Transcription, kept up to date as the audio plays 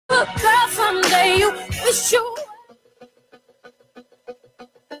girl someday you wish you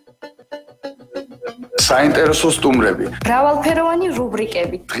საინტერესო სტუმრები, მრავალფეროვანი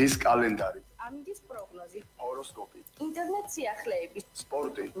რუბრიკები, დღის კალენდარი, ამინდის პროგნოზი, ჰოროსკოპი, ინტერნეტ სიახლეები,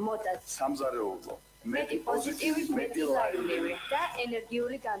 სპორტი, მოდა, სამზარეულო, მეტი პოზიტივი, მეტი ლაივლივი და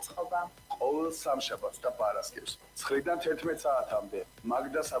ენერგიული განწყობა. ყოველ სამშაბათს და პარასკევს 9-დან 11 საათამდე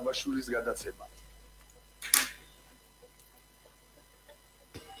მაგდა საბაშვილის გადაცემა.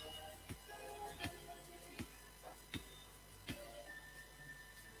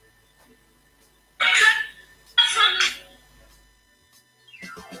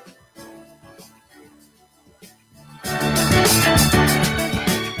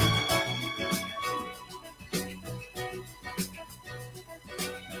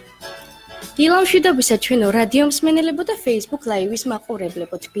 დილამშვიდობისა ჩვენო რადიო მსმენელებო და Facebook ლაივის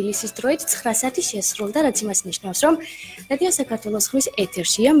მაყურებლებო. თბილისის დროით 9 საათი შესრულდა, რაც იმას ნიშნავს, რომ რადიო საქართველოს ხმის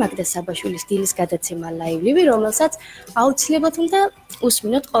ეთერშია მაგდა საბაშვილის დილის გადაცემა ლაივლივი, რომელსაც აუცილებლად უნდა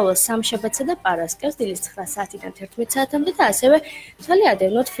უსმინოთ ყოველ სამშაბათსა და პარასკევს დილის 9 საათიდან 11 საათამდე და ასევე თვალი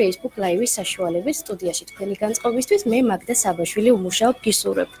ადევნოთ Facebook ლაივის საშუალებით სტუდიაში თქვენი განწყობისთვის მე მაგდა საბაშვილი უმუშაობ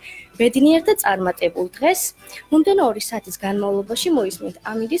გისურვებთ. ბედნიერ და წარმატებულ დღეს. მომდენო 2 საათის განმავლობაში მოისმენთ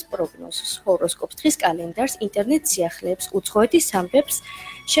ამინდის პროგნოზს, ჰოროსკოპს, დღის კალენდარს, ინტერნეტ სიახლეებს, უცხოეთის ამბებს.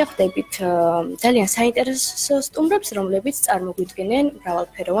 შეხვდებით ძალიან საინტერესო სტუმრებს, რომლებიც წარმოგვიდგენენ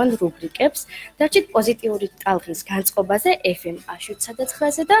მრავალფეროვან რუბრიკებს. დარჩით პოზიტიური ტალღის განწყობაზე FM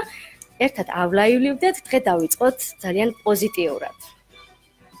 107.9-ზე და ერთადავლაივლივდეთ, დღე დავიწყოთ ძალიან პოზიტიურად.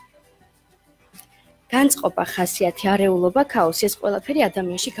 განწყობა, ხასიათი, არეულობა, ქაოსი, ეს ყველაფერი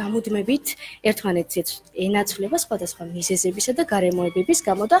ადამიანში გამუდმებით ერთმანეთს ენაცვლება სხვადასხვა მიზეზებისა და გარემოებების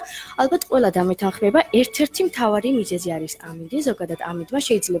გამო და ალბათ ყველა დამეთანხმება ერთ-ერთი მთავარი მიზეზი არის ამინდი. ზოგადად ამინდმა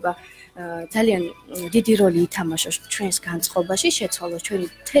შეიძლება ძალიან დიდი როლი ითამაშოს ჩვენს განწყობაში, შეცვალოს ჩვენი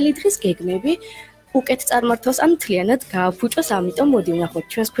მთელი დღის გეგმები, უკეთ წარმართოს ან მთლიანად გააფუჭოს. ამიტომ მოდი ვნახოთ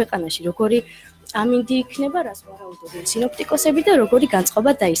ჩვენს ქვეყანაში როგორი ამინდი იქნება, რას ვარაუდობენ სინოპტიკოსები და როგორი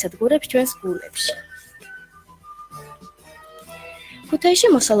განწყობა დაისადგურებს ჩვენს გულებში. ქუთაისში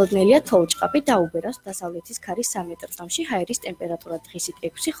მოსალოდნელია თოვლჭყაპი დაუბერავს დასავლეთის ქარის 3 მეტრწამში, ჰაერის ტემპერატურა დღისით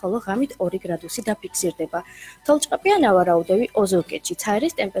 6, ხოლო ღამით 2 გრადუსი დაფიქსირდება. თოვლჭყაპია ნავარაუდევი ოზურგეთში,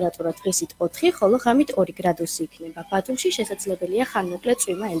 ჰაერის ტემპერატურა დღისით 4, ხოლო ღამით 2 გრადუსი იქნება. ბათუმში შესაძლებელია ხანმოკლე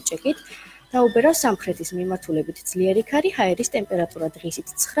წვიმა ელჭეკით. დაუბერავს სამხრეთის მიმართულებით ძლიერი ქარი, ჰაერის ტემპერატურა დღისით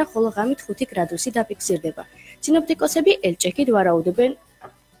 9, ხოლო ღამით 5 გრადუსი დაფიქსირდება. სინოპტიკოსები ელჭეკით ვარაუდობენ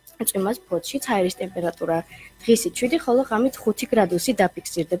წვიმას ფოთში, ჰაერის ტემპერატურა დღისით 7, ხოლო ღამით 5 გრადუსი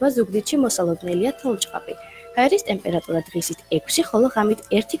დაფიქსირდება. ზუგდიდში მოსალოდნელია თოვლჭყაპი. ჰაერის ტემპერატურა დღისით 6, ხოლო ღამით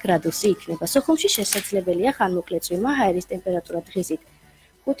 1 გრადუსი იქნება. სოხუმში შესაძლებელია ხანმოკლე წვიმა, ჰაერის ტემპერატურა დღისით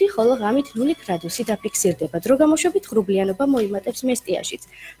 5, ხოლო ღამით 0 გრადუსი დაფიქსირდება. დროგამოშვებით ღრუბლიანობა მოიმატებს მესტიაშიც.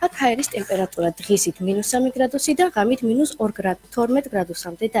 აქ ჰაერის ტემპერატურა დღისით -3 გრადუსიდან ღამით -12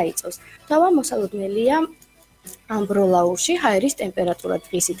 გრადუსამდე დაიწევს. თავა მოსალოდნელია ამბროლაურში, ჰაერის ტემპერატურა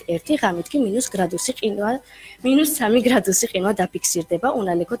დღისით 1, ღამით კი -3 გრადუსი ყინვა დაფიქსირდება.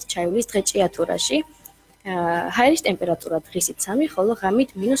 უნალექოთ ჩაივლის დღე ჭიათურაში. ჰაერის ტემპერატურა დღისით 3, ხოლო ღამით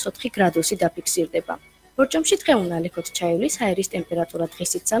 -4 გრადუსი დაფიქსირდება. ბორჯომში დღე უნალექოთ ჩაივლის, ჰაერის ტემპერატურა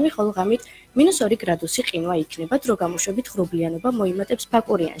დღისით 3, ხოლო ღამით -2 გრადუსი ყინვა იქნება. დროგამოშვებით ღრუბლიანობა მოიმატებს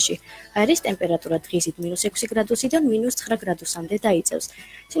ბაკურიანში. ჰაერის ტემპერატურა დღისით -6 გრადუსიდან -9 გრადუსამდე დაიწევს.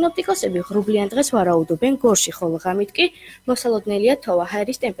 სინოპტიკოსები ღრუბლიან დღეს ვარაუდობენ გორში, ხოლო ღამით კი მოსალოდნელია თოვა.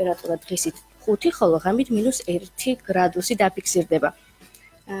 ჰაერის ტემპერატურა დღისით 5, ხოლო ღამით -1 გრადუსი დაფიქსირდება.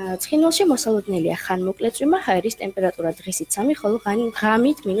 ცხინვალში მოსალოდნელია ხანმოკლე წვიმა, ჰაერის ტემპერატურა დღისით 3, ხოლო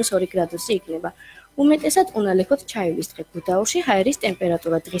ღამით -2 გრადუსი იქნება. უმეტესად უნალექოთ ჩაივლის დღე გუდაურში, ჰაერის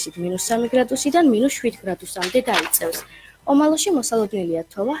ტემპერატურა დღისით -3 გრადუსიდან -7 გრადუსამდე დაიწევს. ომალოში მოსალოდნელია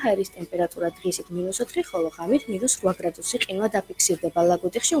თოვა, ჰაერის ტემპერატურა დღისით -4, ხოლო ღამით -8 გრადუსი ყინვა დაფიქსირდება.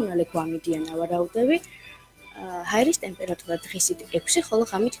 ლაგოდეხში უნალექო ამინდია ნავარაუდევი, ჰაერის ტემპერატურა დღისით 6, ხოლო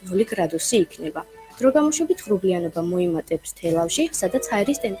ღამით 0 გრადუსი იქნება. დროგამოშვებით ღრუბლიანობა მოიმატებს თელავში, სადაც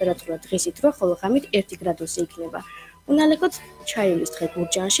ჰაერის ტემპერატურა დღისით 8, ხოლო ღამით 1 გრადუსი იქნება. უნალექოთ ჩაივლის დღე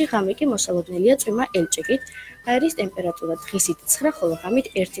გურჯაანში, ღამე კი მოსალოდნელია წვიმა ელჭეკით, ჰაერის ტემპერატურა დღისით 9, ხოლო ღამით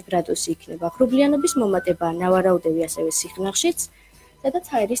 1 გრადუსი იქნება. ღრუბლიანობის მომატებაა ნავარაუდევი ასევე სიღნაღშიც, სადაც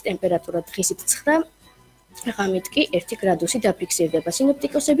ჰაერის ტემპერატურა დღისით 9, ღამით კი 1 გრადუსი დაფიქსირდება.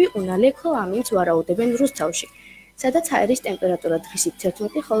 სინოპტიკოსები უნალექო ამინდს ვარაუდებენ რუსთავში, სადაც ჰაერის ტემპერატურა დღისით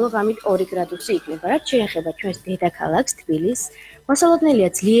 11, ხოლო ღამით 2 გრადუსი იქნება. რაც შეეხება ჩვენს დედაქალაქს თბილისს, მოსალოდნელია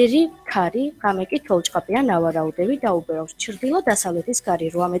ძლიერი ქარი, ღამე კი თოვლჭყაპია ნავარაუდევი, დაუბერავს ჩრდილო-დასავლეთის ქარი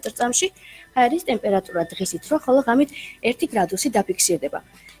 8 მეტრწამში, ჰაერის ტემპერატურა დღისით 8, ხოლო ღამით 1 გრადუსი დაფიქსირდება.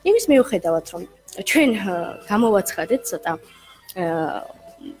 იმის მიუხედავად, რომ ჩვენ გამოვაცხადეთ ცოტა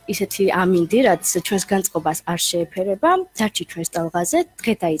ისეთი ამინდი, რაც ჩვენს განწყობას არ შეეფერება, დარჩი ჩვენს ტალღაზე,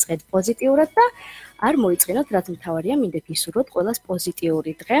 დღე დაიწყეთ პოზიტიურად და არ მოიწყინოთ, რაც მთავარია, მინდა გისურვოთ ყველას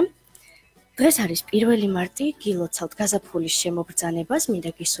პოზიტიური დღე. დღეს არის 1 მარტი, გილოცავთ გაზაფხულის შემოგბრძანებას,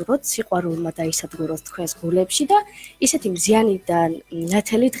 მინდა გისურვოთ სიყვარულმა დაისადგუროს თქვენს გულებში და ისეთი მზიანი და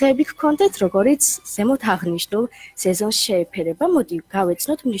ნათელი დღეები გქონდეთ, როგორიც ზემოთ აღნიშნულ სეზონს შეეფერება. მოდი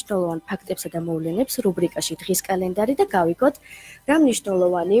გავეცნოთ მნიშვნელოვან ფაქტებსა და მოვლენებს რუბრიკაში დღის კალენდარი და გავიგოთ რა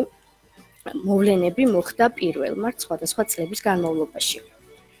მნიშვნელოვანი მოვლენები მოხდა 1 მარტს სხვადასხვა წლების განმავლობაში.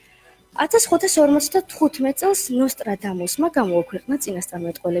 1555 წელს ნოსტრადამუსმა გამოაქვეყნა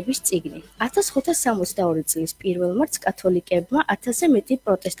წინასწარმეტყველების წიგნი. 1562 წლის 1 მარტს კათოლიკებმა 1000-ზე მეტი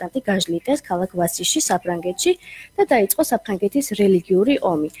პროტესტანტი გაჟლიტეს ქალაქ ვასიში, საფრანგეთში და დაიწყო საფრანგეთის რელიგიური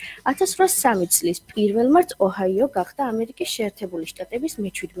ომი. 1803 წლის 1 მარტს ოჰაიო გახდა ამერიკის შეერთებული შტატების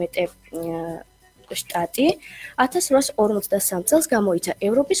მე-17 შტატი. 1853 წელს გამოიცა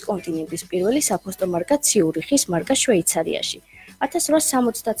ევროპის კონტინენტის პირველი საფოსტო მარკა ციურიხის მარკა შვეიცარიაში.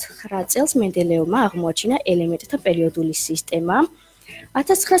 1869 წელს მენდელეევმა აღმოაჩინა ელემენტთა პერიოდული სისტემა.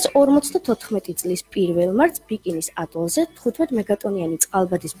 1954 წლის 1 მარტს ბიკინის ატოლზე 15 მეგატონიანი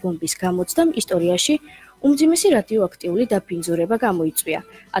წყალბადის ბომბის გამოცდამ ისტორიაში უმძიმესი რადიოაქტიული დაბინძურება გამოიწვია.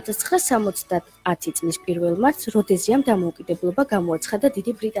 1970 წლის 1 მარტს როდეზიამ დამოუკიდებლობა გამოაცხადა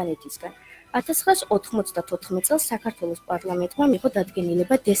დიდი ბრიტანეთისგან. 1994 წელს საქართველოს პარლამენტმა მიიღო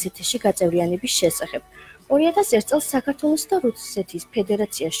დადგენილება დსთ-ში გაწევრიანების შესახებ. 2001 წელს საქართველოს და რუსეთის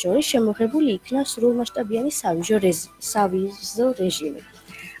ფედერაციას შორის შემოღებული იქნა სრულმასშტაბიანი სავიზო რეჟიმი.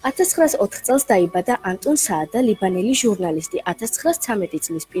 1904 წელს დაიბადა ანტონ საადა, ლიბანელი ჟურნალისტი. 1913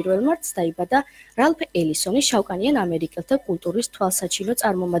 წლის 1 მარტს დაიბადა რალფ ელისონი, შავკანიან ამერიკელთა კულტურის თვალსაჩინო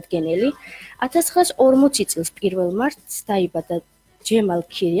წარმომადგენელი. 1940 წლის 1 მარტს დაიბადა ჯემალ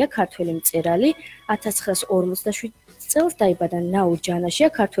ქირია, ქართველი მწერალი. 1947 წელს დაიბადა ნაურ ჯანაშია,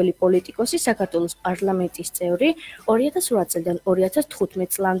 ქართველი პოლიტიკოსი, საქართველოს პარლამენტის წევრი 2008 წლიდან 2015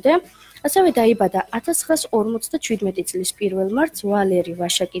 წლამდე. ასევე დაიბადა 1957 წლის 1 მარტს ვალერი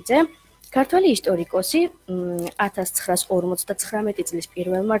ვაშაკიძე, ქართველი ისტორიკოსი. 1959 წლის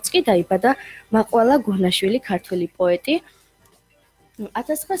 1 მარტს კი დაიბადა მაყვალა გონაშვილი, ქართველი პოეტი.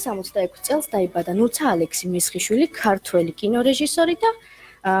 1966 წელს დაიბადა ნუცა ალექსი მესხიშვილი, ქართველი კინორეჟისორი და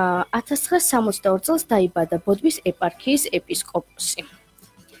 1962 წელს დაიბადა ბოდბის ეპარქიის ეპისკოპოსი.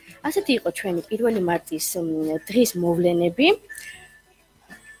 ასეთი იყო ჩვენი 1 მარტის დღის მოვლენები.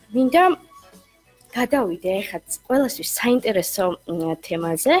 მინდა გადავიდე ახლა ყველასთვის საინტერესო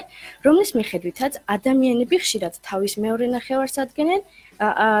თემაზე, რომლის მიხედვითაც ადამიანები ხშირად თავის მეორე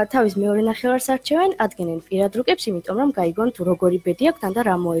ნახევარს არჩევენ, ადგენენ პირად რუკებს, იმიტომ რომ გაიგონ თუ როგორი ბედი აქვს და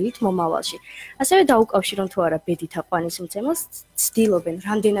რა მოელით მომავალში. ასევე დაუკავშირონ თუ არა ბედით აყვანისმცემელს, ცდილობენ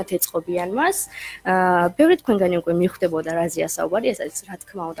რამდენად ეწყობიან მას. ბევრი თქვენგანი უკვე მიხვდებოდა რაზეა საუბარი, ეს არის რა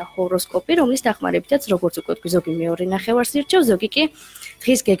თქმა უნდა ჰოროსკოპი, რომლის დახმარებითაც როგორც უკვე თქვი, ზოგი მეორე ნახევარს ირჩევს, ზოგი კი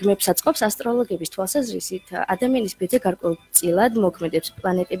დღის გეგმებს აწყობს ასტროლოგების თვალსაზრისით. ადამიანის ბედზე გარკვეულწილად მოქმედებს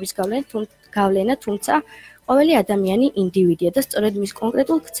პლანეტების გავლენა, თუმცა ყოველი ადამიანი ინდივიდია და სწორედ მის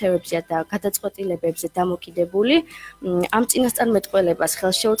კონკრეტულ ქცევებზე და გადაწყვეტილებებზე დამოკიდებული ამ წინასწარმეტყველებას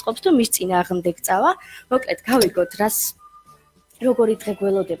ხელს შეუწყობს თუ მის წინააღმდეგ წავა. მოკლედ გავიგოთ როგორი დღე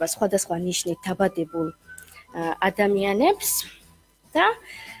გველოდება სხვადასხვა ნიშნით დაბადებულ ადამიანებს და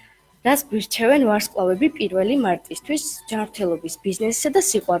რას გვირჩევენ ვარსკვლავები 1 მარტისთვის ჯანმრთელობის, ბიზნესისა და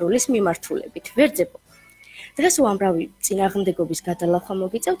სიყვარულის მიმართულებით. ვერძებო. დღეს უამრავი წინააღმდეგობის გადალახვა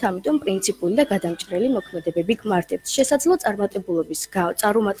მოგიწევთ, ამიტომ პრინციპული და გადამჭრელი მოქმედებები გმართებთ. შესაძლო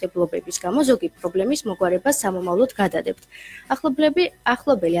წარუმატებლობების გამო ზოგი პრობლემის მოგვარებას სამომავლოდ გადადებთ.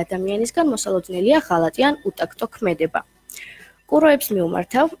 ახლობელი ადამიანისგან მოსალოდნელია ღალატი ან უტაქტო ქმედება. კუროებს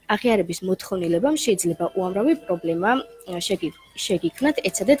მიუმართავ, აღიარების მოთხოვნილებამ შეიძლება უამრავი პრობლემა შეგიქმნათ,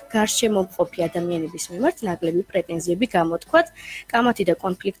 ეცადეთ გარშემომყოფი ადამიანების მიმართ ნაკლები პრეტენზიები გამოთქვათ, კამათი და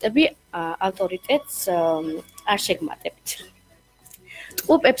კონფლიქტები ავტორიტეტს არ შეგმატებთ.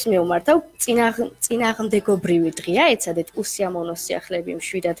 ტყუპებს მიუმართავ, წინააღმდეგობრივი დღეა, ეცადეთ უსიამოვნო სიახლეები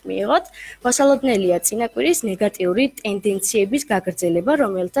მშვიდად მიიღოთ, მოსალოდნელია წინაკვირის ნეგატიური ტენდენციების გაგრძელება,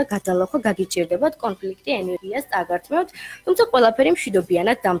 რომელთა გადალახვა გაგიჭირდებათ, კონფლიქტი ენერგიას წაგართმევთ, თუმცა ყველაფერი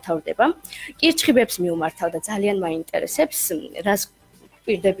მშვიდობიანად დამთავრდება. კირჩხიბებს მიუმართავ და ძალიან მაინტერესებს, რას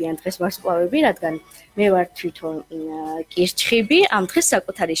პირდებიან დღეს ვარსკვლავები, რადგან მე ვარ თვითონ კირჩხიბი, ამ დღეს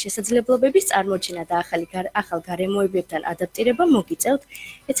საკუთარი შესაძლებლობების წარმოჩენა და ახალ გარემოებებთან ადაპტირება მოგიწევთ.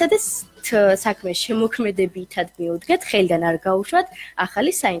 ეცადეთ საქმეს შემოქმედებითად მიუდგეთ, ხელიდან არ გაუშვათ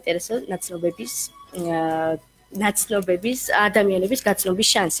ახალი საინტერესო ნაცნობების ნაცნობების ადამიანების გაცნობის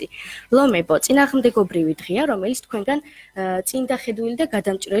შანსი. ლომებო წინააღმდეგობრივი დღეა, რომელიც თქვენგან წინდახედვილი და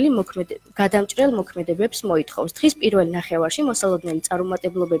გადამჭრელ მოქმედებებს მოითხოვს. დღის პირველ ნახევარში მოსალოდნელი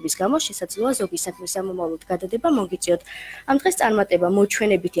წარუმატებლობების გამო შესაძლოა ზოგი საქმის სამომავლოდ გადადება მოგიწიოთ. ამ დღეს წარმატება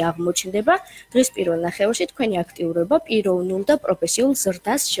მოჩვენებითი აღმოჩნდება. დღის პირველ ნახევარში თქვენი აქტიურობა პიროვნულ და პროფესიულ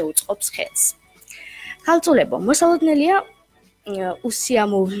ზრდას შეუწყობს ხელს. ხალწულებო, მოსალოდნელია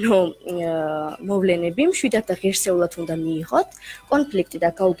უსიამოვნო მოვლენები, მშვიდად და ღირსეულად უნდა მიიღოთ, კონფლიქტი და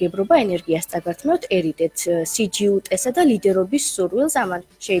გაუგებრობა ენერგიას წაგართმევთ, ერიდეთ სიჯიუტესა და ლიდერობის სურვილს, ამან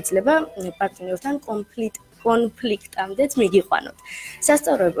შეიძლება პარტნიორთან კონფლიქტამდეც მიგიყვანოთ.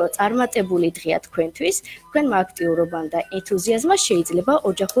 სასწავლებლო წარმატებული დღეა თქვენთვის, თქვენმა აქტიურობამ და ენთუზიაზმმა შეიძლება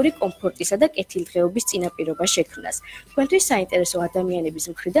ოჯახური კომფორტისა და კეთილდღეობის წინაპირობა შექმნას. თქვენთვის საინტერესო ადამიანების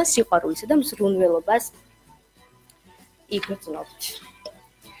მხრიდან სიყვარულისა და მზრუნველობას იგრძნობთ.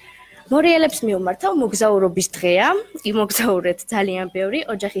 მორიელებს მიუმართავ მოგზაურობის დღეა, იმოგზაურეთ ძალიან ბევრი,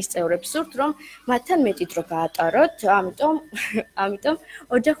 ოჯახის წევრებს სურთ, რომ მათთან მეტი დრო გაატაროთ, ამიტომ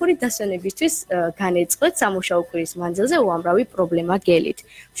ოჯახური დასვენებისთვის განეწყოთ სამუშაო კვირის მანძილზე უამრავი პრობლემა გელით.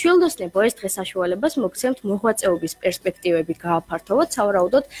 მშვილდოსნებო, ეს დღე საშუალებას მოგცემთ მოღვაწეობის პერსპექტივები გააფართოვოთ,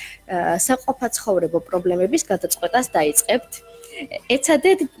 სავარაუდოდ საყოფაცხოვრებო პრობლემების გადაწყვეტას დაიწყებთ.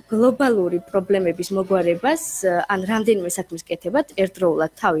 ეცადეთ გლობალური პრობლემების მოგვარებას ან რამდენიმე საქმის კეთებად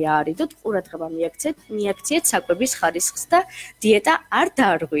ერთდროულად თავი აარიდოთ, ყურადღება მიაქციეთ საკვების ხარისხს და დიეტა არ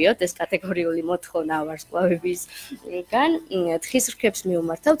დაარღვიოთ, ეს კატეგორიული მოთხოვნა ვარსკვლავებისგან. დღის რქებს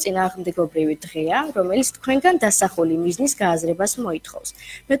მიუმართავ წინააღმდეგობრივი დღეა, რომელიც თქვენგან დასახული მიზნის გააზრებას მოითხოვს.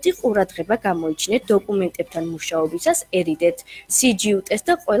 მეტი ყურადღება გამოიჩინეთ დოკუმენტებთან მუშაობისას, ერიდეთ სიჯიუტეს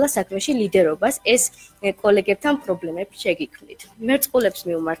და ყველა საქმეში ლიდერობას, ეს კოლეგებთან პრობლემებს შეგიქმნით. მერწყულებს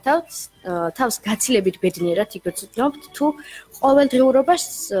მიუმართავთ, თავს გაცილებით ბედნიერად იგრძნობთ, თუ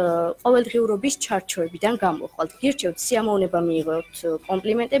ყოველდღიურობის ჩარჩოებიდან გამოხვალთ. გირჩევთ სიამოვნება მიიღოთ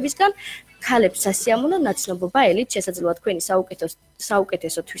კომპლიმენტებისგან, ქალებს სასიამოვნო ნაცნობობა ელით, შესაძლოა თქვენი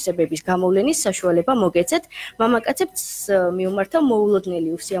საუკეთესო თვისებების გამოვლენის საშუალება მოგეცეთ. მამაკაცებს მიუმართავ მოულოდნელი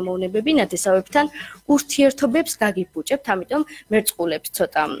უსიამოვნებები, ნათესავებთან ურთიერთობებს გაგიფუჭებთ, ამიტომ მერწყულებს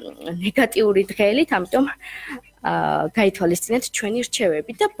ცოტა ნეგატიური დღეელით, ამიტომ გაითვალისწინეთ ჩვენი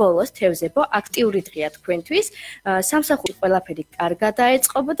რჩევები და ბოლოს თევზებო აქტიური დღეა თქვენთვის. სამსახური ყველაფერი კარგად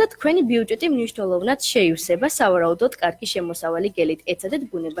დაეწყობა და თქვენი ბიუჯეტი მნიშვნელოვნად შეივსება, სავარაუდოდ კარგი შემოსავალი გელით. ეცადეთ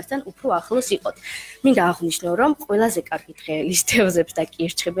ბუნებასთან უფრო ახლოს იყოთ. მინდა აღვნიშნო, რომ ყველაზე კარგი დღეელის თევზებს და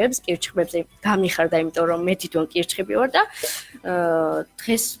კირჩხიბებზე გამიხარდა, იმიტომ რომ მე თვითონ კირჩხიბი ვარ და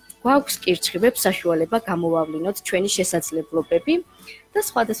დღეს გვაქვს კირჩხიბებს საშუალება გამოვავლინოთ ჩვენი შესაძლებლობები. და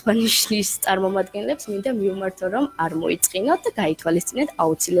სხვადასხვა ნიშნის წარმომადგენლებს მინდა მიუმართო, რომ არ მოიწყინოთ და გაითვალისწინეთ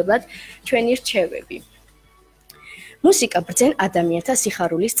აუცილებლად ჩვენი რჩევები. მუსიკა ბრძენ ადამიანთა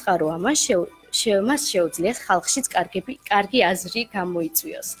სიხარულის წყაროა, მას შეუძლიათ ხალხშიც კარგი აზრი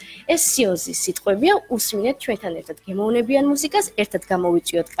გამოიწვიოს. ეს სიოზის სიტყვებია, უსმინეთ ჩვენთან ერთად გემოვნებიან მუსიკას, ერთად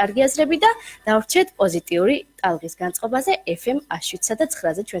გამოვიწვიოთ კარგი აზრები და დავრჩეთ პოზიტიური ტალღის განწყობაზე FM 107 და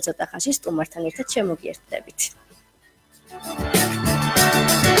 9-ზე ჩვენ ცოტა ხანში სტუმართან ერთად შემოგიერთდებით.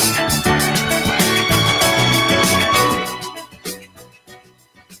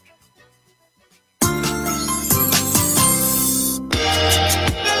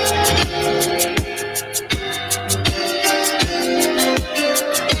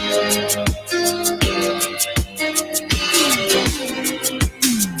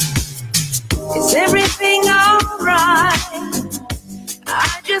 Is everything alright?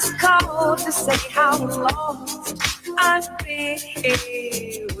 I just called to say how lost I've been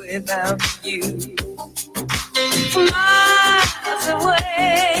without you. Miles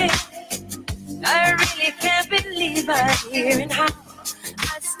away, I really can't believe I'm here and how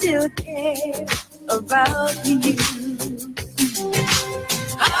I still care about you.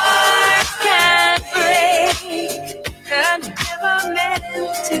 Hearts can't break, and never meant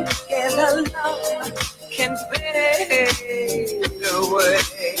together. Love can fade away.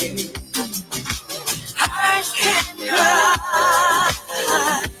 Hearts can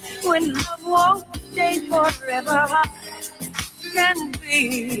cry when love won't stay forever. Hearts can be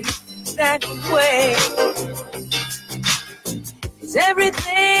that way. Is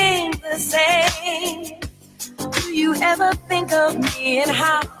everything the same? Do you ever think of me and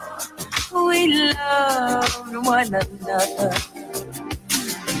how we loved one another?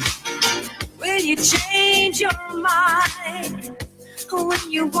 Will you change your mind when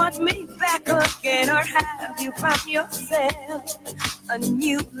you want me back again, or have you found yourself a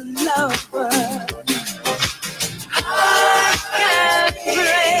new lover? Hearts can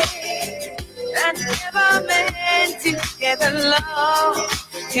break and never meant together. Love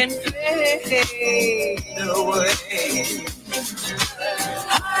can fade away.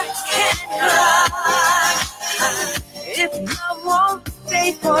 I can't cry if love won't stay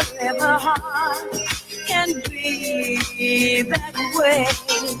forever. Heart can be that way.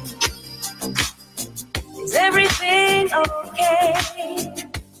 Is everything okay?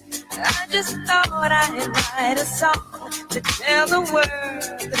 I just thought I'd write a song to tell the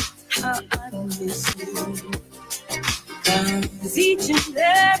world how I miss you. 'Cause each and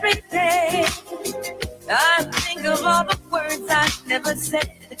every day I think of all the words I never said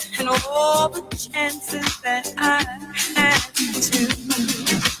and all the chances that I had to.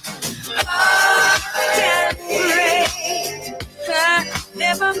 I can't pray. I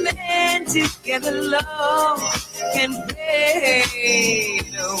never meant to get along can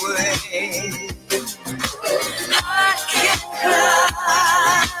fade away. I can't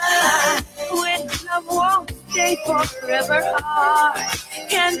cry when love won't stay forever. Heart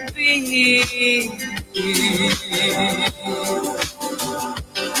can be.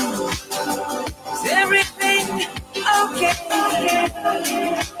 Is everything okay?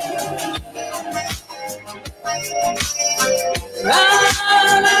 La,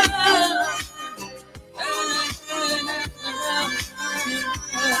 la, la.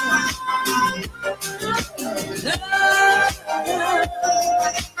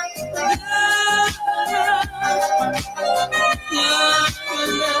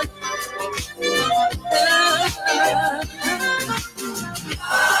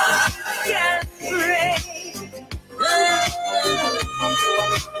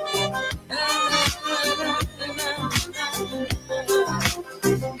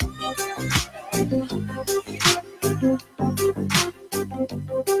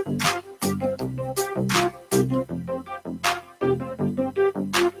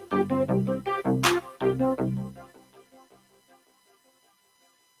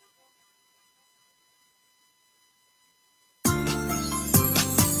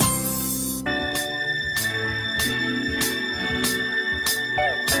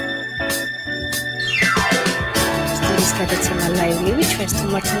 გადაცემა ლაივლივი ჩვენს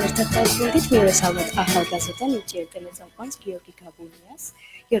სტუმართან ერთად დავუშვით მივესალმოთ ახალგაზრდა ნიჭიერ ტელეწამყვანს გიორგი გაბუნიას.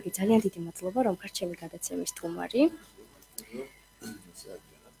 გიორგი, ძალიან დიდი მადლობა რომ ხარ ჩემი გადაცემის სტუმარი.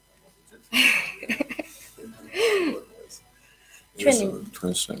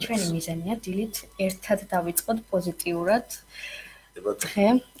 ჩვენი მიზანია დილით ერთად დავიწყოთ პოზიტიურად დღე,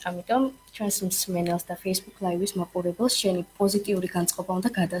 ამიტომ ჩვენს მსმენელს და Facebook Live-ის მაყურებელს შენი პოზიტიური განწყობა უნდა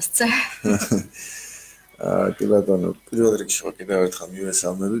გადასცე. კი ბატონო, პირველ რიგში კიდევ ერთხელ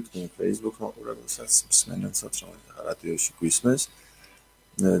მივესალმებით Facebook მაყურებელსაც, მსმენელსაც, რომელიც რადიოში გვისმენს.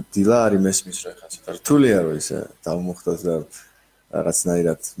 დილა არის მესმის რა ხა ცოტა რთულია რომ ისე დავმოხდათ და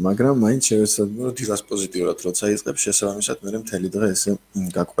რაღაცნაირად, მაგრამ მაინც შევეცადე რომ დილას პოზიტიურად როცა იწყებ, შესაბამისად მე მთელი დღე ესე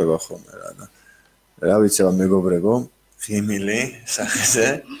გაყვება ხოლმე რა და რა ვიცი რა მეგობრებო, ღიმილი სახეზე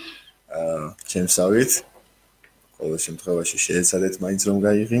ჩემსავით ყოველ შემთხვევაში შეეცადეთ მაინც რომ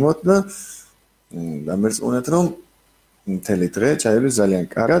გაიღიმოთ და დამერწმუნეთ რომ მთელი დღე ჩაივლის ძალიან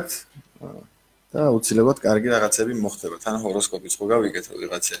კარგად და აუცილებლად კარგი რაღაცები მოხდება. თან ჰოროსკოპიც ხო გავიგეთ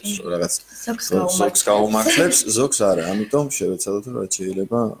ვიღაცებს რომ რაღაც ზოგს გაუმართლებს, ზოგს არა. ამიტომ შევეცადოთ რომ რაც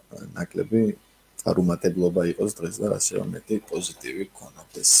შეიძლება ნაკლები წარუმატებლობა იყოს დღეს და რაც შეიძლება მეტი პოზიტივი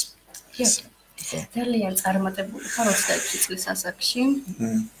გქონდეს. ძალიან წარმატებული ხარ 26 წლის ასაკში.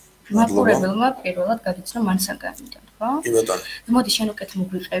 მაყურებელმა პირველად გადიცნა მან საგანიდან, ხო? კი ბატონო. მოდი შენ უკეთ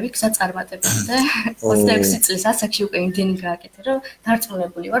მოგვიყევი გზა წარმატებამდე. 26 წლის ასაკში უკვე იმდენი გააკეთე, რომ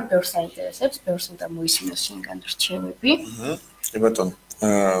დარწმუნებული ვარ, ბევრს აინტერესებს, ბევრს უნდა მოისმინოს შენგან რჩევები. კი ბატონო.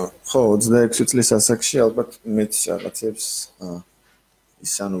 ხო, 26 წლის ასაკში ალბათ მეც რაღაცებს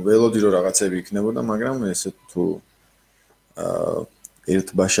ის ანუ ველოდი რომ რაღაცები იქნებოდა, მაგრამ ესე თუ ერთ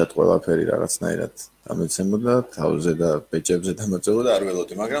ბაშად ყველაფერი რაღაცნაირად დამეცემოდა, თავზე და ბეჭებზე დამოწევოდა არ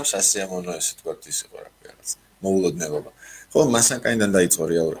ველოდი, მაგრამ სასიამოვნო ესე თქვათ ის იყო რა რაღაც მოულოდნელობა. ხო, მასანკაიდან დაიწყო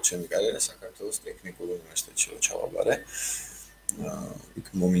რეალურად ჩემი კარიერა საქართველოს ტექნიკურ უნივერსიტეტში რომ ჩავაბარე. იქ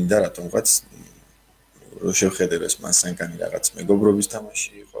მომინდა რატომღაც რომ შევხედებ ეს მასანკანი რაღაც მეგობრობის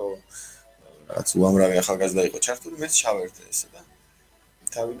თამაში იყო, რაღაც უამრავი ახალგაზრდა იყო ჩართული, მეც ჩავერთე ესე და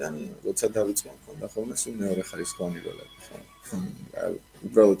თავიდან როცა დავიწყო მქონდა ხოლმე სულ მეორე ხარისხოვანი როლები, ხო?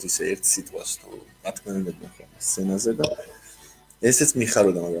 უბრალოდ ისე ერთ სიტყვას თუ მათქმედებდნენ ხოლმე სცენაზე და ესეც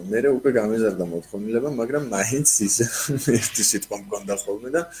მიხაროდა, მაგრამ მე უკვე გამეზარდა მოთხოვნილება, მაგრამ მაინც ისე ერთი სიტყვა მქონდა ხოლმე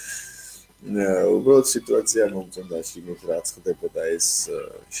და უბრალოდ სიტუაცია მომწონდა შიგნით რაც ხდებოდა ეს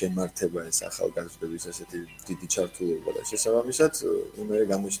შემართება ეს ახალგაზრდების ესეთი დიდი ჩართულობა და შესაბამისად მე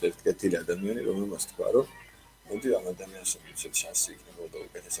გამოჩნდა ერთ კეთილი ადამიანი რომელმაც თქვა რომ მოდი ამ ადამიანს უცებ შანსი იქნებოდა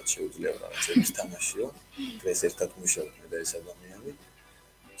უკეთესად შეუძლია რაღაცების თამაშიო დღეს ერთად მუშაობთ მე და ეს ადამიანი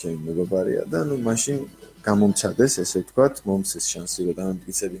ჩემი მეგობარია და მაშინ გამომცადეს ესე ვთქვათ, მომცეს შანსი რომ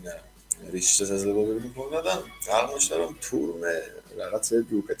დამამტკიცებინა რის შესაძლებლობები მქონდა და აღმოჩნდა რომ თურმე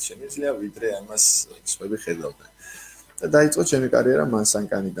რაღაცები უკეთ შემიძლია ვიდრე ამას სხვები ხედავდნენ. და დაიწყო ჩემი კარიერა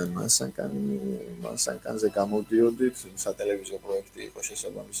მანსანკანიდან, მანსანკანზე გამოდიოდით, სატელევიზიო პროექტი იყო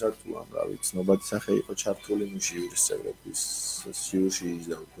შესაბამისად, თუ ამ რავი ცნობადი სახე იყო ჩართული მუშიურის წევრების სიუში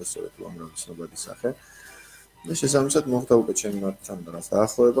და უბრალოდ თუ ამ რავი ცნობადი სახე. და შესაბამისად მოხდა უკვე ჩემი მართან რაღაც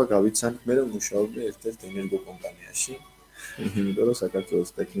დაახლოება, გავიცანით მე რომ მუშაობდი ერთ-ერთ ენერგო კომპანიაში. იმიტომ რომ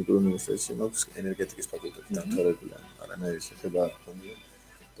საქართველოს ტექნიკურ უნივერსიტეტში მაქვს ენერგეტიკის ფაკულტეტი დამთავრებული, არანაირი შეხება არ მქონია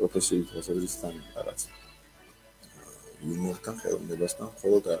პროფესიით რასაძრისთან რაღაც. იუმორთან, ხელოვნებასთან,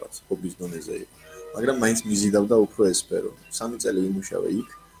 მხოლოდ რაღაც ჰობის დონეზე იყო. მაგრამ მაინც მიზიდავდა უფრო ეს სფერო. 3 წელი ვიმუშავე იქ,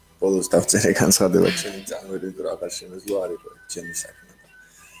 ბოლოს დავწერე განცხადება ჩემი წარმოედით რომ აღარ შემეძლო არ იყო ჩემი საქმე.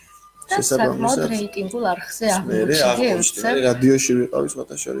 შესაბამისად რეიტინგულ არხზე აღმოჩნდა. რადიოში ვიყავი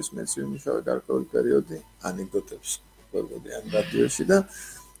სხვათა შორის, მეც ვიმუშავე გარკვეული პერიოდი, ანეკდოტებს ყვებოდი ამ რადიოში და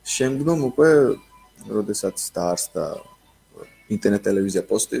შემდგომ უკვე როდესაც დაარსდა ინტერნეტ ტელევიზია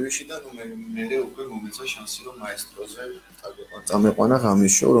პოსტივიში და მე უკვე მომეცა შანსი რომ მაესტროზე წამეყვანა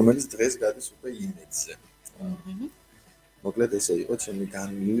ღამის შოუ, რომელიც დღეს გადის უკვე იმედზე. მოკლედ ესე იყო ჩემი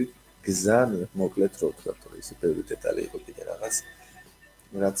განვლილი გზა, მოკლედ რო ვთქვა, რომ ისე ბევრი დეტალი იყო კიდე რაღაც,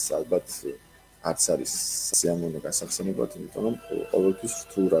 რაც ალბათ არც არის სიამოვნო გასახსენებლად, იმიტომ რომ ყოველთვის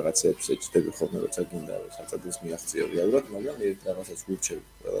რთულ რაღაცებს ეჭდები ხოლმე, როცა გინდა რომ საწადეს მიაღწიო რეალურად, მაგრამ ერთ რაღაცას ვურჩევი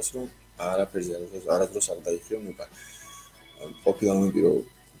ყველას, რომ არაფერზე არასდროს არ დაიხიო უკან. ყოფილა მიგირო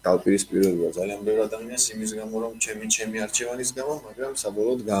დავპირისპირებია ძალიან ბევრი ადამიანს იმის გამო რომ ჩემი არჩევანის გამო, მაგრამ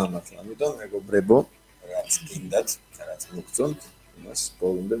საბოლოოდ გაამართლა. ამიტომ მეგობრებო, რაც გინდათ, რაც მოგწონთ, იმას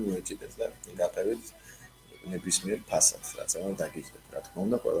ბოლომდე მოეჭიდეთ და გატევით ნებისმიერ ფასად, რაც ამან დაგიჭდეთ. რა თქმა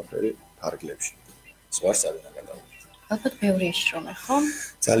უნდა, ყველაფერი ფარგლებში. ზღვარს არ გადავიდეთ. ალბათ ბევრი ეშრომე, ხო?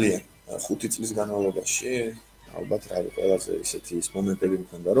 ძალიან 5 წლის განმავლობაში, ალბათ რავი, ყველაზე ისეთი მომენტები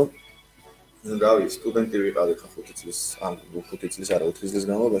მქონდა, რომ რავი, სტუდენტი ვიყავი ხა 5 წლის, ან 5 წლის არა 4 წლის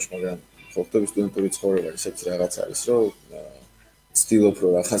განმავლობაში, მაგრამ ხოხტები სტუდენტური ცხოვრება ისეთ რაღაც არის, რომ ცდილობ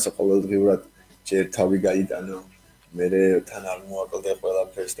რომ რაღაცა ყოველდღიურად ჯერ თავი გაიტანო, მერე თან არ მოაკლდე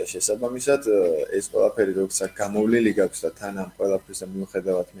ყველაფერს და შესაბამისად ეს ყველაფერი როცა გამოვლილი გაქვს და თან ამ ყველაფერს და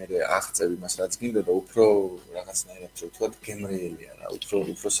მიუხედავად მერე აღწევ იმას რაც გინდა და უფრო რაღაცნაირად ვთქვათ გემრიელია რა,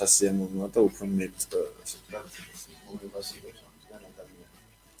 უფრო სასიამოვნოა და უფრო მეტ ასე ვთქვათ მოგებას იღებს ამიდან ადამიანს.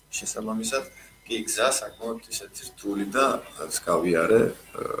 შესაბამისად კი გზა საკმაოდ ისეთი რთული და გავიარე,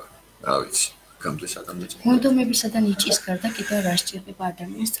 რა ვიცი, გამძლე საკამბეჭ. მონდომებისა და ნიჭის გარდა კიდევ რა სჭირდება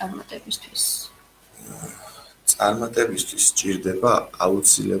ადამიანის წარმატებისთვის? წარმატებისთვის სჭირდება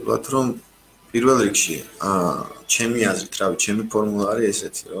აუცილებლად რომ პირველ რიგში ჩემი აზრით, რავი, ჩემი ფორმულა არის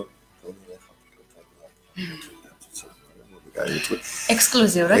ესეთი, რომ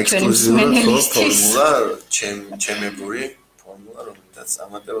ექსკლუზიურად ჩვენი მსმენელისთვის ფორმულა, ჩემებური ფორმულა, რომელთაც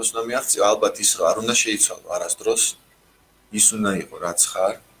წარმატებას უნდა მიაღწიო, ალბათ ის რომ არ უნდა შეიცვალო არასდროს, ის უნდა იყო რაც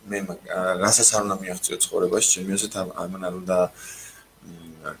ხარ, მე რასაც არ უნდა მიაღწიო ცხოვრებაში, ჩემი აზრით ამან არ უნდა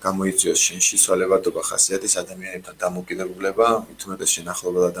გამოიწვიოს შენში ცვალებადობა, ხასიათის ადამიანებთან დამოკიდებულება, მით უმეტეს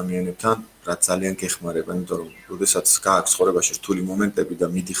შენახლობელ ადამიანებთან, რაც ძალიან გეხმარება, იმიტომ რომ როდესაც გააქვს ცხოვრებაში რთული მომენტები და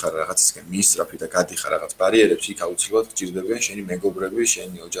მიდიხარ რაღაცისკენ მიისწრაფი და გადიხარ რაღაც ბარიერებს, იქ აუცილებლად გჭირდებიან შენი მეგობრები,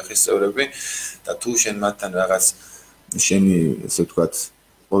 შენი ოჯახის წევრები და თუ შენ მათთან რაღაც შენი, ესე ვთქვათ,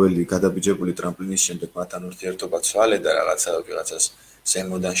 ყოველი გადაბიჯებული ტრამპლინის შემდეგ მათთან ურთიერთობა ცვალე და რაღაცას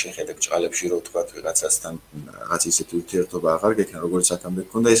ზემოდან შეხედე ჭყალებში რო ვთქვათ ვიღაცასთან რაღაც ისეთი ურთიერთობა აღარ გექნა, როგორც აქამდე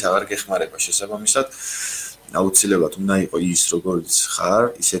გქონდა, ის აღარ გეხმარება. შესაბამისად, აუცილებლად უნდა იყო ის, როგორც ხარ,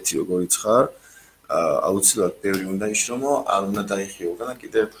 ისეთი როგორც ხარ, აუცილებლად ბევრი უნდა იშრომო, არ უნდა დაიხიო უკანა.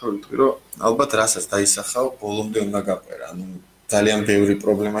 კიდევ ერთხელ ვიტყვი, რომ ალბათ რასაც დაისახავ, ბოლომდე უნდა გაყვერა. ანუ ძალიან ბევრი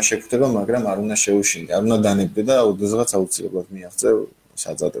პრობლემა შეგვხვდება, მაგრამ არ უნდა შეუშინდე, არ უნდა დანებდე და უდღაც აუცილებლად მიაღწევ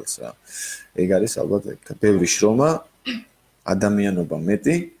საძადელს რა. ეგ არის ალბათ ბევრი შრომა, ადამიანობა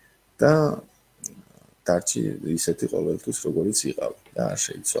მეტი და დარჩი ისეთი ყოველთვის როგორიც იყავ და არ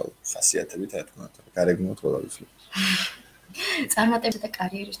შეიცვალო ხასიათები და თქმა უნდა გარეგნულად ყველა ვიცნობ. წარმატებისა და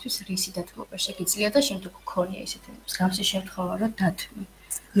კარიერისთვის რისი დათმობა შეგიძლია და შენ თუ გქონია ისეთი მსგავსი შემთხვევა რომ დათმი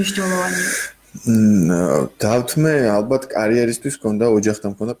მნიშვნელოვანია? დავთმე ალბათ კარიერისთვის მქონდა ოჯახთან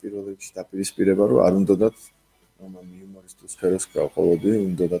მქონდა პირველ რიგში დაპირისპირება რომ არ უნდათ რომ ამ იუმორისტულ სფეროს გავყოლოდი,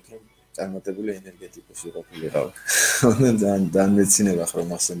 უნდათ რომ წარმატებული ენერგეტიკოსი ყოფილიყავ. ძალიან მეცინება ხრო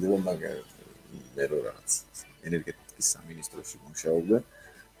მახსენდება, მაგრამ მე რო რაღაც ენერგეტიკის სამინისტროში მუშაობდი,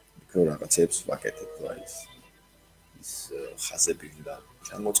 იქ რო რაღაცებს ვაკეთებ, ის ხაზები და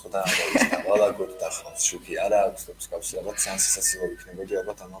ჩამოწყდა და ის დავალაგოთ და ხალხს შუქი არა აქვს და მსგავსი ალბათ სანსაციო იქნებოდი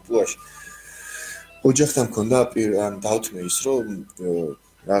ალბათ ამ ამპლუაში. ოჯახთან მქონდა დავთმე ის რომ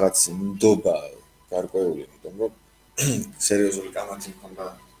რაღაც ნდობა გარკვეული, იმიტომ რომ სერიოზული კამათი მქონდა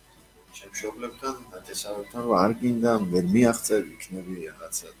შემშობლებთან, დათესავებთან, რომ არ გინდა ვერ მიაღწევ, იქნები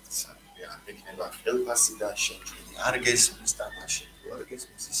რაღაცა არ იქნება ხელფასი და შეჭრილი. არ გესმის და მაშინ არ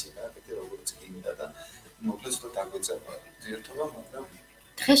გესმის ისე გააკეთე როგორც გინდა და მოკლედ თო დაგვეწევა ერთობა, მაგრამ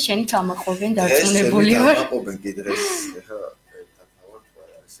დღეს შენი წამაყობენ დარწმუნებული ვარ. წამაყობენ კი დღეს ეხა ერთად ვარ,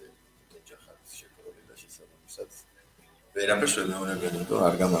 ესე ოჯახად შეკრული და შესაბამისად ვერაფერს ვერ მეუბნებიან, რომ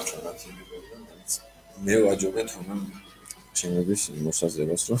არ გამართლა რაც იმებიდან, მე ვაჯობენ თუმცა ჩემების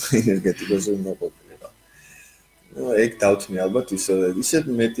მოსაზრებას, რომ ენერგეტიკაზე უნდა ყოფილიყო. ეგ დავთმი ალბათ ისე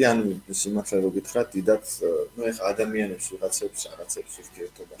მეტი ან სიმართლე რო გითხრათ, დიდად, ეხა ადამიანებს რაღაცებს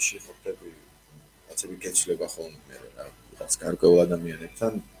ურთიერთობაში ყოფები, რაღაცები გეცვლება ხოლმე რა, რაღაც გარკვეულ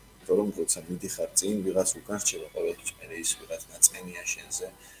ადამიანებთან, რომ როცა მიდიხარ წინ, ვიღაც უკან რჩება ყოველთვის მე ის ვიღაც ნაწყენია შენზე.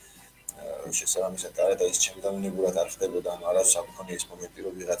 შესაბამისად არა და ის ჩემდაუნებურად არ ხდებოდა, ამ არას აქონია ის მომენტი,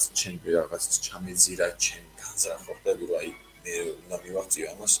 რომ ვიღაც ჩემ რაღაც ჩამეძირა, ჩემ განზრახ ხდება, რომ აი მე უნდა მივაღწიო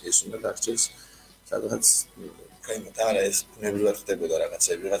ამას, ეს უნდა დაგჭირს სადღაც კაინოთ არა ეს უნებრივად ხდებოდა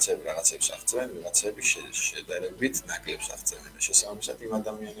რაღაცებს აღწევენ, ვიღაცები შედარებით ნაკლებს აღწევენ და შესაბამისად იმ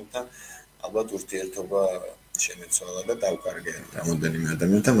ადამიანებთან ალბათ ურთიერთობა შემეცვალა და დავკარგე რამოდენიმე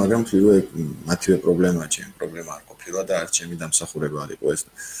ადამიანთან, მაგრამ თვითონ ეგ მათივე პრობლემაა, ჩემი პრობლემა არ ყოფილა და არც ჩემი დამსახურება არ იყო ეს.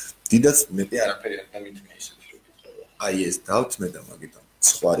 დიდაც მეტი არაფერი არ გამითქვა ისეთ შეკითხვა. აი ეს დავთმე და მაგიტომ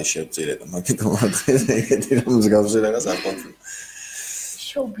სხვარი შევწირე და მაგიტომ არ დღეს ეგეთი რომ მსგავსი რაღაც არ ყოფილა.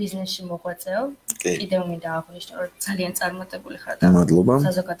 შოუ ბიზნესში მოღვაწეო. კიდევ მინდა აღვნიშნო, რომ ძალიან წარმატებული ხარ და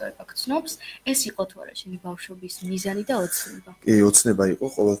საზოგადოება გცნობს. ეს იყო თუ არა შენი ბავშვობის მიზანი და ოცნება? კი, ოცნება იყო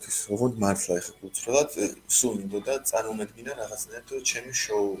ყოველთვის. ოღონდ მართლა ეხა უცხრად, სულ მინდოდა წარმომედგინა რაღაცნაირად, რომ ჩემი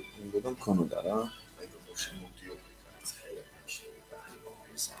შოუ მინდოდა მქონოდა რა. აი როგორ შემოვდიოდი რაღაც ხელებში და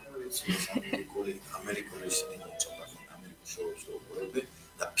ამერიკული ისინი მოწოდა ამერიკულ შოუს ვუყურებდი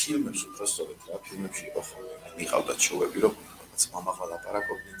და ფილმებს უფრო სწორედ რა, ფილმებში იყო ხოლმე მიყავდათ შოუები, რომ მამაღლა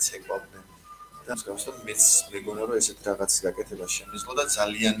ლაპარაკობდნენ, ცეკვავდნენ და მსგავსად მეც მეგონა რომ ესეთ რაღაცის გაკეთება შემიძლია და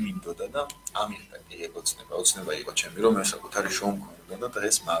ძალიან მინდოდა და ამიტომ კი ეგ ოცნება იყო ჩემი რომ მე საკუთარი შოუ მქონოდა და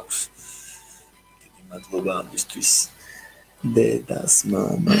დღეს მაქვს. დიდი მადლობა ამისთვის. დედას,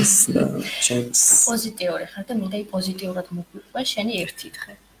 მამას და ჩემს პოზიტიური ხარ და მინდა პოზიტიურად მოგვიყვება შენი ერთი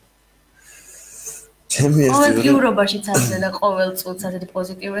დღე. ჩემი ერთი დღე ევროპაში წავიდა და ყოველ წუთს ასეთი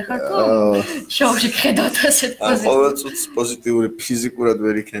პოზიტიური ხარ თუ შოუში ხედავთ ასეთ პოზიტივს? ყოველ წუთს პოზიტიური ფიზიკურად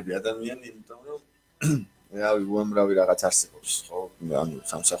ვერ იქნები ადამიანი, იმიტომ რომ რავი, უამრავი რაღაც არსებობს, ხო? ანუ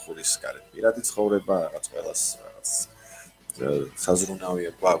სამსახურის გარეთ პირადი ცხოვრება, რაღაც ყველას რაღაც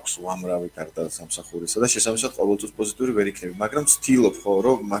საზრუნავია გვაქვს უამრავი გარდა სამსახურისა და შესაბამისად ყოველ წუთს პოზიტიური ვერ იქნები, მაგრამ ვცდილობ ხო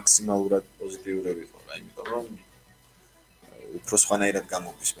რომ მაქსიმალურად პოზიტიური ვიყო, იმიტომ რომ უფრო სხვანაირად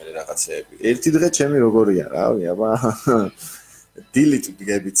გამოგვდის მე რაღაცეები. ერთი დღე ჩემი როგორია, რავი, აბა დილით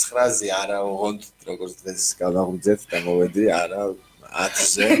ვდგები 9-ზე, არა ოღონდ როგორც დღეს გავაღვიძეთ და მოვედი, არა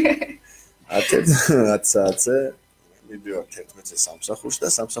 10-ზე. 10 საათზე მივიდივარ 11-ზე სამსახურში და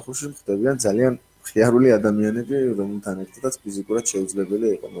სამსახურში ხდებიან ძალიან ხიარული ადამიანები, რომელთან ერთადაც ფიზიკურად შეუძლებელი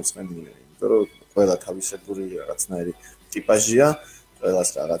იყო მოსყენილი. იმიტომ რომ ყველა თავისებური რაღაცნაირი ტიპაჟია, ყველას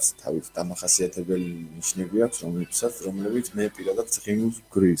რაღაც თავის დამახასიათებელი ნიშნები აქვს, რომლებიც მე პირადად წვიმს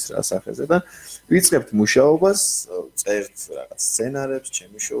გვრის რა სახეზე და ვიწყებთ მუშაობას, წერთ რაღაც სცენარებს,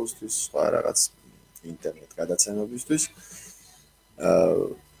 ჩემი შოუსთვის, სხვა რაღაც ინტერნეტ გადაცემებისთვის.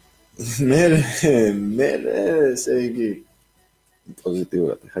 მე ესე იგი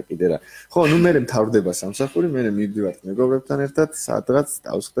პოზიტიურად ხა კიდე რა. ხო, ნუ მე მთავრდება სამსახური, მე მივდივართ მეგობრებთან ერთად, სადღაც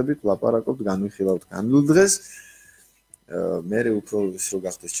დავსხდებით, ვლაპარაკობთ, განვიხილავთ განვლილ დღეს. მე უფრო ის რო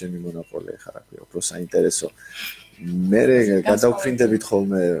გახდეს ჩემი მონოპოლია ხარ, უფრო საინტერესო. მე გადავფრინდებით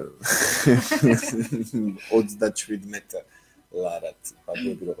ხოლმე 37 ლარად,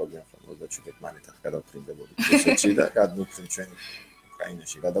 პაბლები რო ყოფილიყო 37 მანეთად გადავფრინდებოდი ესეში და გადმოფრინდ ჩვენი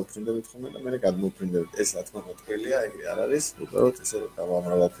უკრაინაში გადავფრინდებით ხოლმე და მე გადმოფრინდებით. ეს რა თქმა უნდა თქვენია, ეგრე არ არის, უბრალოდ ესე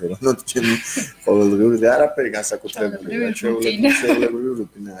დავამრავალფეროვნოთ ჩემი ყოველდღიური და არაფერი განსაკუთრებული რა, ჩვეულებრივი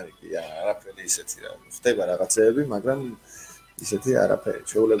რუტინა არის კი, არაფერი ისეთი რა. ხდება რაღაცეები, მაგრამ ისეთი არაფერი,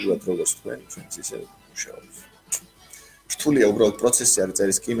 ჩვეულებრივად როგორც თქვენ, ჩვენც ისე მუშაობთ. რთულია უბრალოდ პროცესი არის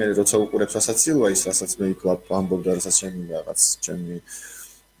წერის კი მე როცა უყურებს ასაცილოა ის რასაც მე იქ ვამბობ და რასაც ჩემი რაღაც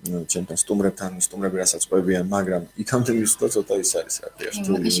ჩემთან სტუმრები რასაც ყვებიან, მაგრამ იქამდე მივსვლა ცოტა ის არის რა ქვია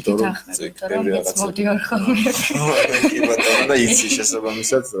რთული, იმიტომ რომ წეკები რაღაცა მოდიარ ხოლმე. კი ბატონო და იცი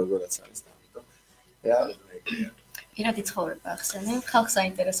შესაბამისად როგორაც არის და ამიტომ პირადი ცხოვრება ახსენე, ხალხს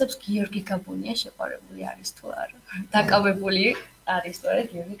აინტერესებს გიორგი გაბუნია შეყვარებული არის თუ არა. დაკავებული არის თუ არა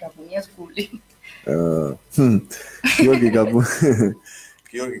გიორგი გაბუნიას გული.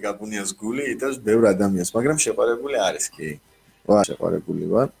 გიორგი გაბუნიას გული იტევს ბევრ ადამიანს, მაგრამ შეყვარებული არის კი. ვარ შეყვარებული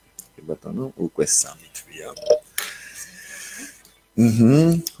ვარ. კი ბატონო, უკვე 3 თვეა.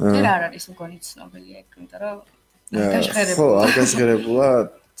 რა არის მგონი ცნობილია ეგ, იმიტომ რომ ხო, არ გაჟღერებულა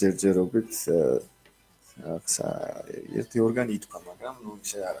ჯერჯერობით ახსა ერთი ორგანი ითქვა, მაგრამ ნუ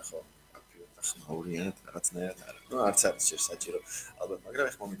ისე არა ხო. ხმაურიანად რაღაცნაირად არა. ნუ არც არის საჭირო ალბათ, მაგრამ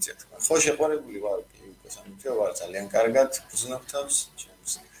ეხ მომიწია თქვა. ხო, შეყვარებული ვარ, კი, უკვე 3 თვეა ვარ, ძალიან კარგად გრძნობ თავს,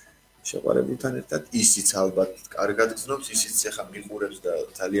 ჩემს შეყვარებულთან ერთად. ისიც ალბათ კარგად გრძნობს, ისიც ეხა მიყურებს და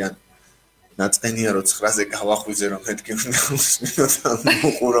ძალიან ნაწყენია რომ 9-ზე გავახვიძე რომ მეთქი უნდა უსმინოთ ან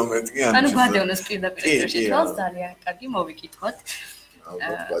მოყურო მეთქი ან ანუ ბადევნოს პირდაპირ შეთავაზ ძალიან კარგი მოვიკითხოთ.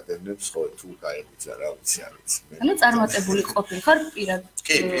 ალბათ ბადევნებს ხო თუ გაიღვიძა რა ვიცი არ ვიცი. ანუ წარმატებული ყოფილხარ პირად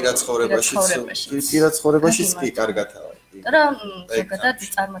ცხოვრებაშიც კი კარგათავარ. მაგრამ ზოგადად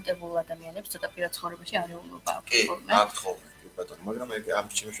წარმატებულ ადამიანებს ცოტა პირად ცხოვრებაში არეულობა აქვს ხოლმე. აქვს ხოლმე. ბატონო, მაგრამ ეგ ამ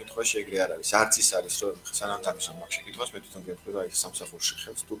შემთხვევაში ეგრე არ არის. არც ის არის, რომ სანამ თამაშობ მაგ შეკითხვას მე თვითონ გეტყვი რა ის სამსახურში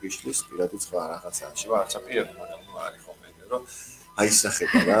ხელს თუ გიშლის, პირადი სხვა რაღაცა შევა, არც აპირებდი, მაგრამ ნუ არის ხოლმე ეგრე, რომ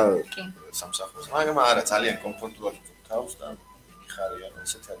აისახება რა სამსახურს. მაგრამ არა, ძალიან კომფორტულად ვთავს და მიხარია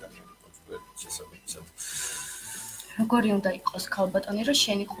ესეთი ადამიანი კონსტრუქტორი შესაძლებლად. როგორი უნდა იყოს ქალბატონი, რომ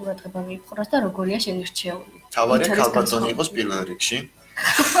შენი ყურადღება მიიპყროს და როგორია შენი რჩეული? თავარია ქალბატონი იყოს პირველ რიგში.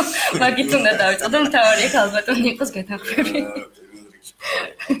 მაგით უნდა დავიწყო, მთავარია ქალბატონი იყოს გეთანხმები.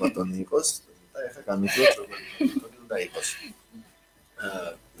 ქალბატონი იყოს და ეხლა გამიძიოთ როგორი ქალბატონი უნდა იყოს.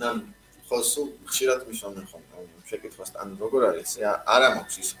 ნამ ხოსუ ხშირად მისვამენ ხოლმე შეკითხვას, ანუ როგორ არის? არა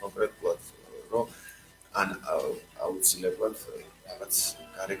მაქვს ის კონკრეტულად, რომ ან აუცილებლად რაღაც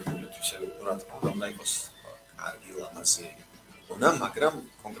გარეგნული თვისებებურად უნდა იყოს კარგი ლამაზი უნდა, მაგრამ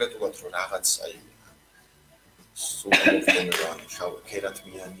კონკრეტულად რომ რაღაც აი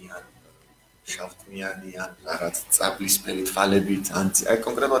ქერათმიანი ან შავთმიანი ან რაღაც წაბლისფერი თვალებით ან აი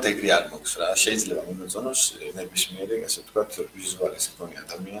კონკრეტულად ეგრე არ მოქვს რა. შეიძლება მომეწონოს ნებისმიერი, ასე ვთქვათ, ვიზუალის მქონე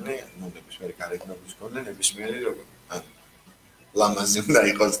ადამიანი, ნუ ნებისმიერი გარეგნობის მქონე, ნებისმიერი როგორ ან ლამაზი უნდა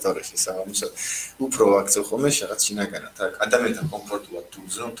იყოს თორეში სამომსად. უფრო აქცევ ხოლმე რაღაც შინაგანად. ადამიანთან კომფორტულად თუ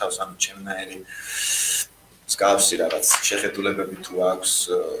გზნობ თავს, ანუ ჩემნაირი მსგავსი რაღაც შეხედულებები თუ აქვს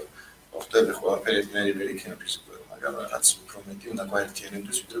ხტები ყველაფერი მე იქნება ფიზიკურად, მაგრამ რაღაც უფრო მეტი უნდა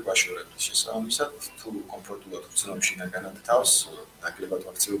გაერთიანებდეს ვიდრე ბაშორების შესაბამისად, თუ კომფორტულად გრძნობ შინაგანად თავს, ნაკლებად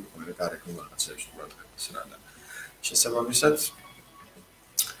ვაქცევებ მე გარეგნულ რაღაცებს ყურადღებას რა და შესაბამისად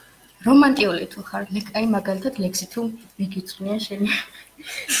რომანტიკული თუ ხარ, აი მაგალითად ლექსი თუ მიგიწვნია შენი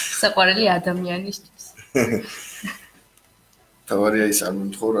საყვარელი ადამიანისთვის. თავარია ის არ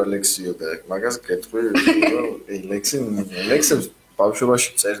მომთხოვა ლექსიო და მაგას გეტყვი, რომ აი ლექსებს ბავშვობაში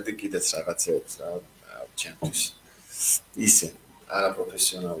წერდი კიდეც რაღაცეებს რა, ჩემთვის. ისე არა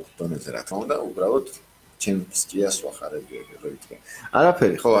პროფესიონალურ დონეზე რა თქმა უნდა, უბრალოდ ჩემს ჭიას ვახარებდი ეგრე რომ ითქვა.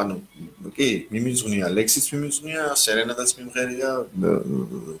 არაფერი, ხო, ანუ კი, მიმიძღვნია, ლექსიც მიმიძღვნია, სერენადაც მიმღერია,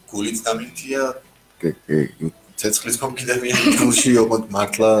 გულით დამინთია, ცეცხლის კომკიდებია, გულში ოღონდ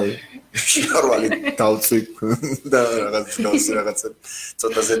მართლა შარვალი დავწვი და რაღაცა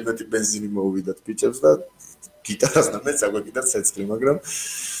ცოტა ზედმეტი ბენზინი მოვიდათ ბიჭებს და გიტარას და მეც აგვეკიდა ცეცხლი, მაგრამ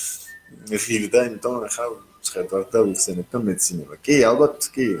ღირდა, იმიტომ ახლა ხედავ და ვიხსენებ და მეცინება. კი, ალბათ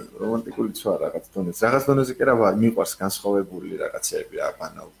კი, რომანტიკული ცვა რაღაც დონეზე. რაღაც დონეზე კი რა ვარ, მიყვარს განსხვავებული რაღაცეები რა,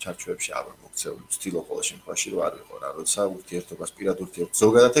 ბანალ ჩარჩოებში არ მოქცეული. ვცდილობ ყოველ შემთხვევაში რომ არ ვიყო რა, როცა ურთიერთობას პირად ურთიერთობას.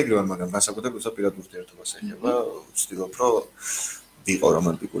 ზოგადად ეგრევე, მაგრამ განსაკუთრებით როცა პირად ურთიერთობას ეხება, ვცდილობ რომ ვიყო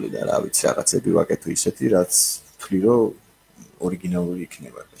რომანტიკული და რა ვიცი, რაღაცები ვაკეთო ისეთი, რაც ვთვლი რომ ორიგინალური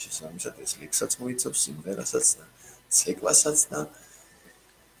იქნება და შესაბამისად ეს ლექსსაც მოიცავს, სიმღერასაც და ცეკვასაც და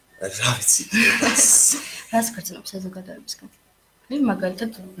რა ვიცი, რას გრძნობს საზოგადოებისგან? მე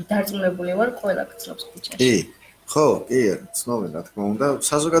მაგალითად დარწმუნებული ვარ, ყველა გრძნობს ქუჩაში. კი, ხო, კი, ცნობენ რა თქმა უნდა,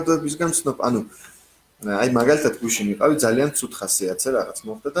 საზოგადოებისგან ცნობ, ანუ აი მაგალითად გუშინ ვიყავი, ძალიან ცუდ ხასიათზე რაღაც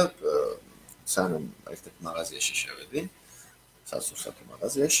მოხდა და სანამ ერთ-ერთ მაღაზიაში შევედი, სასურსათო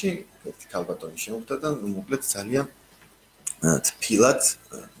მაღაზიაში, ერთი ქალბატონი შემოვიდა და მოკლედ ძალიან თბილად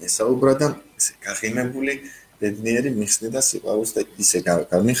ესაუბრა და ესე გაღიმებული ბედნიერი მიხსნი და სიყვარულს და ისე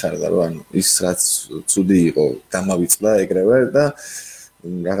გამიხარდა რომ ანუ ის რაც ცუდი იყო დამავიწყდა ეგრევე და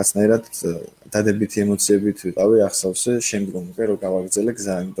რაღაცნაირად დადებითი ემოციებით ვიყავი ახსოვსე შემდგომ უკვე რომ გავაგრძელე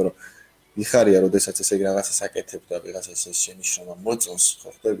გზა, იმიტომ რომ იხარია როდესაც ესე რაღაცას აკეთებ და ვიღაცას ეს შენიშნობა მოწონს, ხო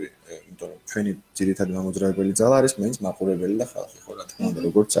ხდები, იმიტომ რომ ჩვენი ძირითადი მამოძრავებელი ძალა არის მაინც მაყურებელი და ხალხი, ხო რა თქმა უნდა,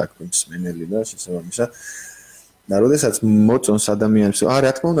 როგორც აქ მსმენელი და შესაბამისად და როდესაც მოწონს ადამიანებს,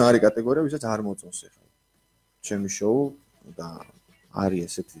 რა თქმა უნდა არის კატეგორია, ვისაც არ მოწონს ეხლა ჩემი შოუ და არის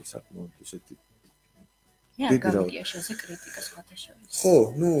ესეთი საკმაოდ ესეთი მე გამიგია შენზე კრიტიკას ხათაშორის. ხო,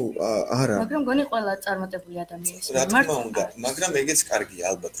 ნუ არა. მაგრამ გონი ყველა წარმატებული ადამიანის რა თქმა უნდა, მაგრამ ეგეც კარგია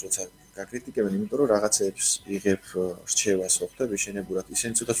ალბათ, როცა გაკრიტიკებენ, იმიტომ რომ რაღაცებს იღებ რჩევას ხო ხდები შენებურად.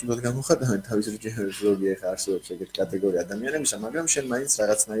 ისინი ცოტა ცუდად გამოხატავენ თავის რჩევებს, ზოგი ახლა არსებობს ეგეთი კატეგორია ადამიანებისა, მაგრამ შენ მაინც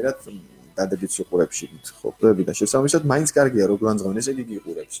რაღაცნაირად დადებით უყურებში ხო ხდები და შესაბამისად მაინც კარგია რო გვანძღავენ, ესე იგი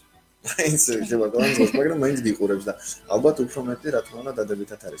გიყურებს. მაინც შევა გვანძღავს, მაგრამ მაინც გიყურებს და ალბათ უფრო მეტი რა თქმა უნდა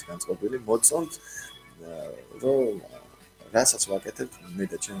დადებითად არის განწყობილი. მოწონთ რომ რასაც ვაკეთებ მე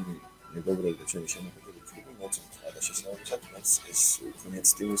და ჩემი მეგობრები და ჩემი შემოქმედები ჯგუფი მოწონთ და შესაბამისად მას ეს უფრო მეტ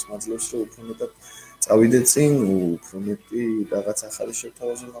სტიმულს მაძლევს რომ უფრო მეტად წავიდე წინ, უფრო მეტი რაღაც ახალი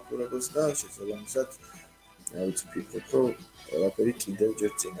შევთავაზო მაყურებელს და შესაბამისად რაც ვფიქრობ რომ ყველაფერი კიდევ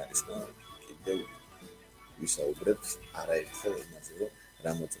ჯერ წინ არის და კიდევ ვისაუბრებთ არაერთხელ იმაზე რომ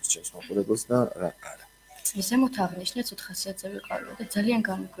რა მოწონს ჩემს მაყურებელს და რა არა. ისე მოთაღნიშნე ცუდ ხასიათზე ვიყავი და ძალიან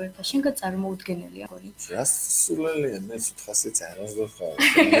გამიგვერდა. შენგან წარმოუდგენელია გონი. რას სულელია მე ცუდ ხასიათზე არასდროს ხარ.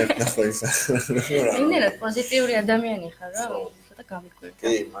 ნახო ისა. იმენად პოზიტიური ადამიანი ხარ რა? ცოტა გამიგვერდა.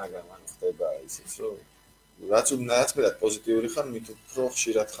 კი, მაგრამ ან ხდება ისიც რომ რაც მე პოზიტიური ხარ, მით უფრო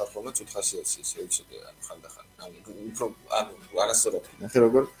ხშირად ხარ ხოლმე ცუდ ხასიათზე, ისე ვიცოდი ან ხანდახან. უფრო არასწორად. ნახე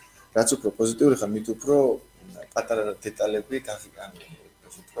როგორ რაც უფრო პოზიტიური ხარ, მით უფრო პატარა დეტალები გაგიგანი.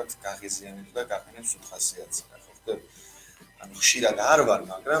 ვთქვათ, გაღიზიანებს და გაყენებს ცუდ ხასიათზე, ხო ხდები? ანუ ხშირად არ ვარ,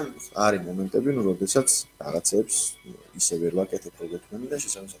 მაგრამ არის მომენტები, ნუ როდესაც რაღაცებს ისე ვერ ვაკეთებ როგორც მე და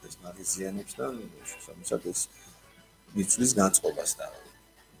შესაბამისად ეს მაღიზიანებს და შესაბამისად ეს მიწვლის განწყობას და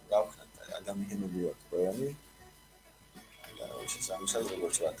გავხსნათ ადამიანები ვართ ყველანი და შესაბამისად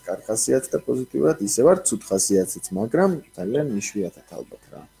როგორც ვართ კარგ ხასიათს და პოზიტიურად ისე ვართ ცუდ ხასიათიც, მაგრამ ძალიან იშვიათად ალბათ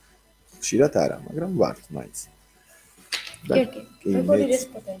რა. ხშირად არა, მაგრამ ვართ მაინც. გიორგი, როგორი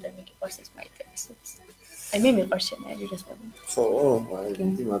რესპონდენტები გიყვარს ეს მაინტერესებს? აი მე მიყვარს შენაირი რესპონდენტი. ხო,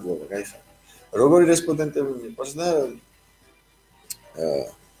 დიდი მადლობა, გაიხარ. როგორი რესპონდენტები მიყვარს და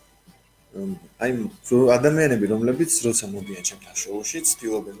აი ადამიანები, რომლებიც როცა მოდიან ჩემთან შოუში,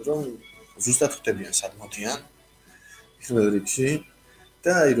 ცდილობენ რომ ზუსტად ხვდებიან სად მოდიან პირველ რიგში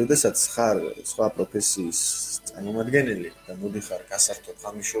და აი როდესაც ხარ სხვა პროფესიის წარმომადგენელი და მოდიხარ გასართობ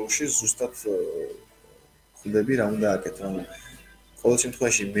ღამის შოუში, ზუსტად ხვდები რა უნდა აკეთო. ყოველ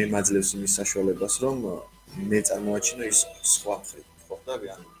შემთხვევაში მე მაძლევს იმის საშუალებას, რომ მე წარმოაჩინო ის სხვა მხრივ, ხო ხდები?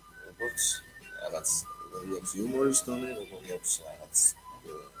 ანუ როგორც რაღაც როგორი აქვს იუმორის დონე, როგორი აქვს რაღაც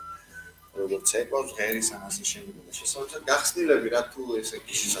როგორც ეკვავს ღერის ამასე შემდეგ და შესაბამისად გახსნილები რა თუ ესე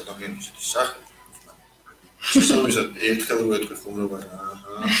გიშის ადამიანისთვის სახით. შესაბამისად ერთხელ ვეთქვი ხუმრობა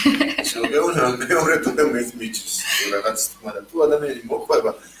აჰა. შეგეუნა მეორე თუნდა მეც მიჩის რაღაც თქმა და თუ ადამიანი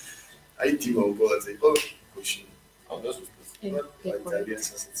მოყვება აი დიმა უყოლაძე იყო გუშინ. ავდას ძალიან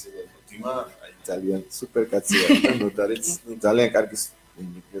სასაცილოა. დიმა აი ძალიან სუპერ კაცია და ნოდარიც ძალიან კარგი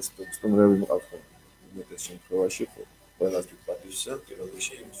სტუმრები მყავს ხოლმე. უმეტეს შემთხვევაში ხო ყველას ვიპატივსა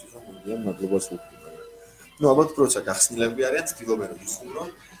პირველში იმისთვის რომ მოდიან მადლობას ვუხდი. ნუ ალბათ პროცა გახსნილები არიან, ცდილობენ რომ იხუმრონ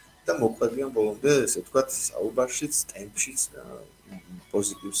და მოყვებიან ბოლომდე ესე ვთქვათ საუბარშიც, ტემპშიც და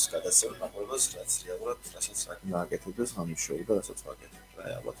პოზიტივს გადასცემენ მაყურებელს, რაც რეალურად რასაც რა გააკეთებდეს ღამის შოუ და რასაც ვაკეთებ.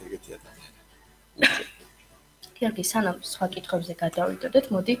 აი ალბათ ეგეთი ადამიანი. გიორგი, სანამ სხვა კითხვებზე გადავიდოდეთ,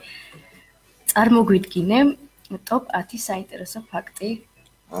 მოდი წარმოგვიდგინე ტოპ 10 საინტერესო ფაქტი.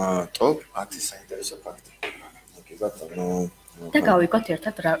 ტოპ 10 საინტერესო ფაქტი. კი ბატონო. და გავიგოთ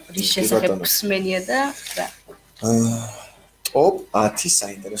ერთად რის შესახებ ხსმენია და რა. ტოპ 10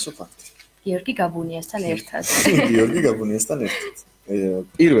 საინტერესო ფაქტი. გიორგი გაბუნიასთან ერთად. გიორგი გაბუნიასთან ერთად.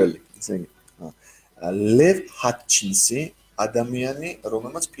 პირველი, ესე იგი. ლევ ჰატჩინსი ადამიანი,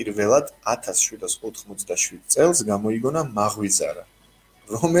 რომელმაც პირველად 1787 წელს გამოიგონა მაღვიძარა,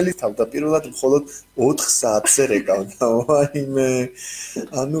 რომელიც თავდაპირველად მხოლოდ 4 საათზე რეკავდა. ვაიმე,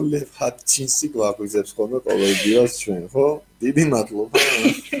 ანუ ლევ ჰატჩინსი გვაღვიძებს ხოლმე ყოველ დილას ჩვენ, ხო? დიდი მადლობა.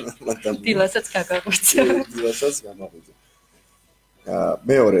 დილასაც გაგაღვიძა. დილასაც გამაღვიძა.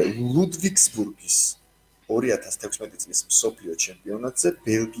 მეორე, ლუდვიგსბურგის 2016 წლის მსოფლიო ჩემპიონატზე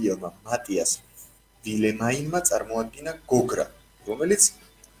ბელგიელმა მატიას ვილემაინმა წარმოადგინა გოგრა, რომელიც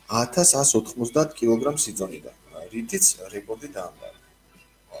 1190 კილოგრამს იზონიდა, რითიც რეკორდი დაამყარა.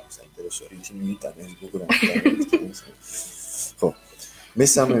 საინტერესო რითი მიიტანა ეს გოგრა. ხო.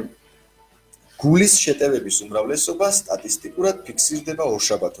 მესამე, გულის შეტევების უმრავლესობა სტატისტიკურად ფიქსირდება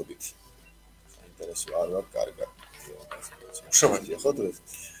ორშაბათობით. საინტერესო არ ვარ კარგად. ორშაბათია ხო დღეს?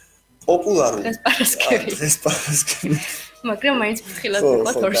 პოპულარული დღეს პარასკევი. მაგრამ მაინც ფრთხილად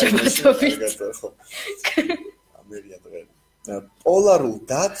ვიყავ ორშაბათობით. ამერია დღე. პოლარულ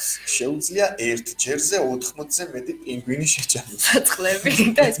დათს შეუძლია ერთ ჯერზე 80-ზე მეტი პინგვინი შეჭამოს. საწყლები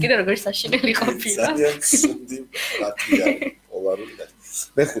და ეს კიდე როგორი საშინელი ყოფილა. ძალიან ცუდი პატია პოლარული დათი.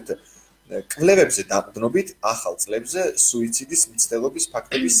 მეხუთე, კვლევებზე დაყრდნობით ახალ წლებზე სუიციდის მცდელობის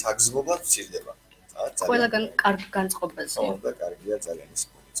ფაქტები საგრძნობლად მცირდება. ყველგან კარგ განწყობაზე. ხო და კარგია ძალიან ის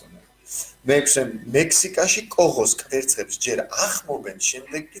მოწონა. მეექვსე მექსიკაში კოღოს კვერცხებს ჯერ ახმობენ,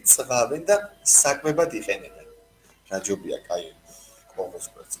 შემდეგ კი წვავენ და საკვებად იყენებენ. რა ჯობია, კაი, კოღოს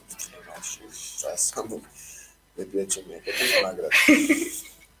კვერცხებს თემაში სასამო. მეპიაჩემი ეკეთებს მაგრად.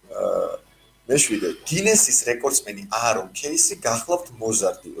 მეშვიდე, გინესის რეკორდსმენი აარონ კეისი გახლავთ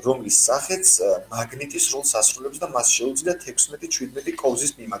მოზარდი, რომლის სახეც მაგნიტის როლს ასრულებს და მას შეუძლია 16-17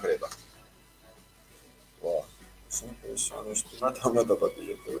 კოვზის მიმაგრება. ვა, სანოშტიმა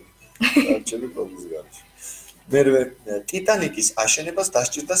დამადაპატიებდა. არჩევი კოვზის გარშე. მერვე, ტიტანიკის აშენებას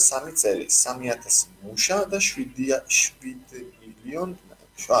დასჭირდა 3 წელი, 3000 მუშა და 7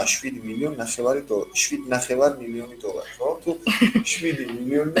 მილიონ ნახევარი დოლარი. 7,5 მილიონი დოლარი, ხო? თუ 7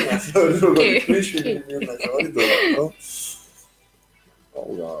 მილიონი ნახევარი დოლარი, 7 მილიონი ნახევარი დოლარი, ხო?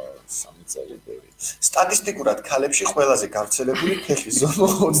 აუა, 3 წელი ბევრი. სტატისტიკურად ქალებში ყველაზე გავრცელებული ფეხის ზომა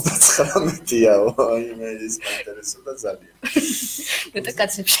 39-ია. აი, მე ის მაინტერესებდა ძალიან. მეტად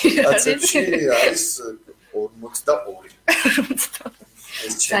კაცებში არის 42.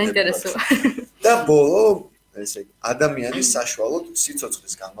 საინტერესოა. და ბოლო ესე ადამიანის საშუალოდ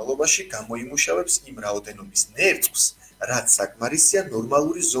სიცოცხლის განმავლობაში გამოიმუშავებს იმ რაოდენობის ნერწყვს, რაც საკმარისია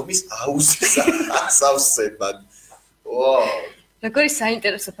ნორმალური ზომის აუზის ასავსებად. ვაუ! როგორი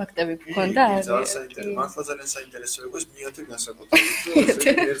საინტერესო ფაქტები გქონდა? მართლა ძალიან საინტერესო იყოს მიათე განსაკუთრებით, რომ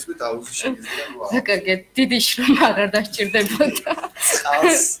ნერწყვით აუზი შეგიძლია ვაუ. ზოგადად დიდი შრომა აღარ დასჭირდებოდა.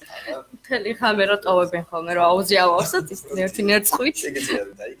 წყალს მთელი ხამე რო ტოვებენ ხოლმე, რომ აუზი ავავსოთ ის ერთი ნერწყვით. შეგიძლია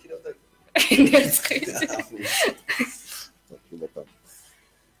დაიქირავ და ნერწყვით.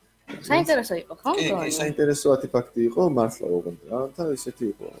 საინტერესო იყო, ხო? კი, საინტერესოა ფაქტი იყო, მართლა ოღონდ რა და ესეთი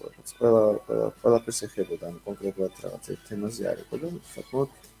იყო, რაღაც ყველაფერს ეხებოდა, ანუ კონკრეტულად რაღაც ერთ თემაზე არ იყო და საკმაოდ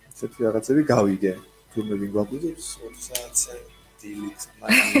ესეთი რაღაცები გავიგე. თურმე ვინ გვაგვიზებს 20 საათზე დილით,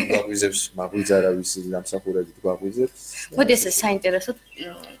 მაგრამ გვაგვიზებს, მაგვიძარავის დამსახურებით გვაგვიზებს. მოდი ესე საინტერესო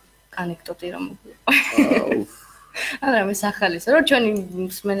ანეკდოტი რომ აუ არა მე სახალისო რომ ჩვენი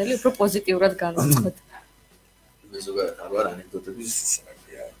მსმენელი უფრო პოზიტიურად განვაცხოთ. მე ზოგადად არ ანეკდოტების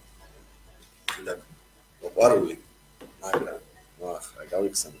საკია. და ყვარული მაგრამ ახლა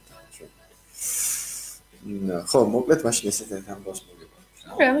გავიხსენოთ ჩვენ. ხო, მოკლედ მაშინ ესეთ ამბავს მოგება.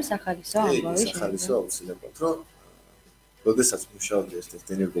 რა მე სახალისო ამბავი სახალისო აუცილებლად რომ როდესაც მუშაობდი ერთ-ერთ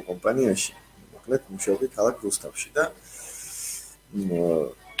ენერგო კომპანიაში, მოკლედ მუშაობდი ქალაქ რუსთავში და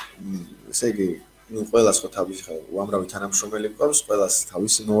ესე იგი ну ყველას ხო თავისი უამრავი თანამშრომელი ყავს, ყველას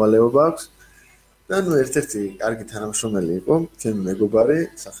თავისი მოვალეობა აქვს. და ну ერთ-ერთი კარგი თანამშრომელი იყო, ჩემი მეგობარი,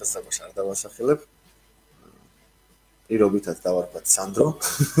 სახელსაბაშ არ დავასახელებ. პირობითად დავარქვათ სანდრო.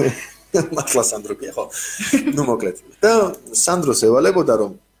 მართლა სანდრო კი ხო? ну მოკლედ. და სანდროს ევალებოდა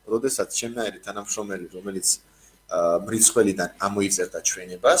რომ როდესაც ჩემნაირი თანამშრომელი, რომელიც მრიცხველიდან ამოიწერდა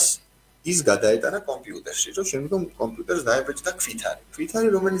ჩვენებას, ის გადაეტანა კომპიუტერში, რომ შემდგომ კომპიუტერს დაებეჭდა ქვითარი. ქვითარი,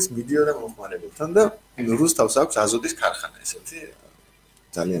 რომელიც მიდიოდა მოხმარებელთან და რუსთავს აქვს აზოტის ქარხანა, ესეთი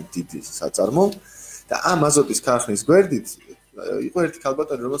ძალიან დიდი საწარმო. და ამ აზოტის ქარხნის გვერდით იყო ერთი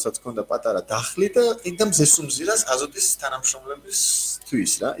ქალბატონი, რომელსაც ჰქონდა პატარა დახლი და ყიდდა მზესუმზირას აზოტის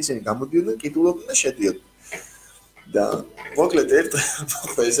თანამშრომლებისთვის რა. ისინი გამოდიოდნენ, ყიდულობდნენ და შედიოდნენ. და მოკლედ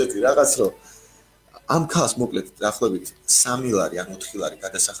ესეთი რაღაც რომ ამ ქალს მოკლედ დაახლოებით 3 ლარი ან 4 ლარი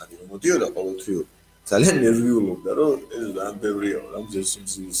გადასახადი რომ მოდიოდა ყოველთვიურად. ძალიან ნერვიულობდა რომ ეს ძალიან ბევრია რა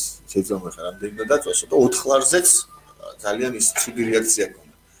მზესუმზირის შეძომა ხარ რამდენიმე დაწვასო და 4 ლარზეც ძალიან ის ცუდი რეაქცია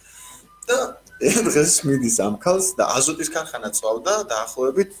ჰქონდა. და დღეს მიდის ამ ქალს და აზოტის ქარხანა წვავდა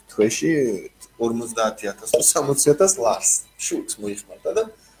დაახლოებით თვეში 50,000-60,000 ლარს. შულს მოიხმარდა და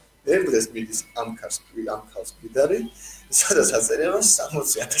ერთ დღეს მიდის ამ ქალს კიდარი, სადაც აწერება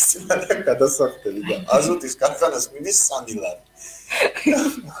 60,000 ლარი გადასახდელი და აზოტის ქარხანას მიდის 3 ლარი.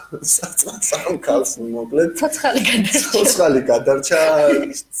 სამ ქალს მოკლედ ცოცხალი გადარჩა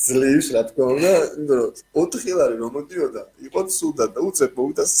ძლივს რა თქმა უნდა, იმიტომ რომ 4 ლარი რომ მოდიოდა, იყო ცუდა და უწევ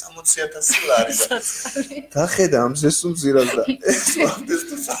მოვიდა 60,000 ლარი და დახედა ამ ზესუმზირას და ეს მომდეს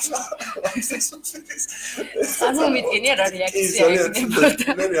თუ ანუ მიტინია რა რეაქცია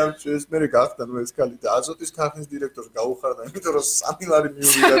იქნებოდა. მე ამ ჩვენს მე გახდა ნუ ეს ქალი და აზოტის ქარხნის დირექტორს გაუხარდა, იმიტომ რომ 3 ლარი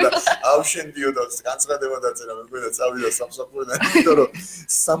მიუვიდა და ავშენდიოდა განცხადება დაწერა მე და წავიდა სამსახურიდან. იმიტომ რომ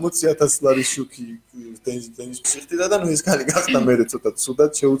 60,000 ლარის შუქი დენის ფსიხტიდა და ნუ ეს ქალი გახდა მერე ცოტა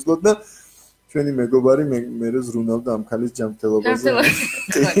ცუდად შეუძლოდ და ჩვენი მეგობარი მერე ზრუნავდა ამ ქალის ჯანმრთელობაზე.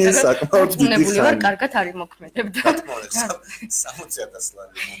 საკმაოდ დიდი ხანი. კარგად არის მოქმედებდა. 60,000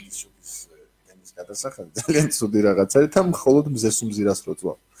 ლარი მოდის შუქის დენის გადასახადი. ძალიან ცუდი რაღაცა და მხოლოდ მზესუმზირას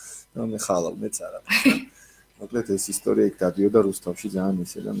როწვა. და მე ხალავ მეც არა. მოკლედ ეს ისტორია იქ დადიოდა რუსთავში ძალიან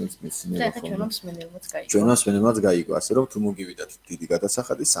ისე და მეც მეცნიერო ხო. ჩვენს მენემაც გაიგო, ასე რომ თუ მოგივიდათ დიდი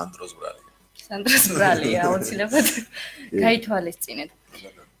გადასახადი სანდროს ბრალია. სანდროს ბრალია, აუცილებლად გაითვალისწინეთ.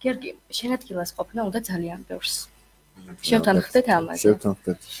 გიორგი, შენ ადგილას ყოფნა უნდა ძალიან ბევრს. შევთანხმდეთ ამაზე.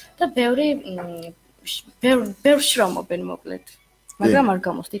 შევთანხმდეთ. და ბევრ შრომობენ მოკლედ. მაგრამ არ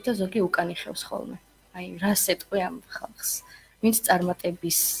გამოსდით და ზოგი უკან იხევს ხოლმე. აი, რას ეტყვი ამ ხალხს? ვინც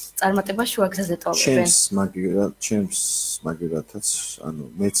წარმატება შუაგზაზე ტოვებენ. ჩემს მაგერათაც, ანუ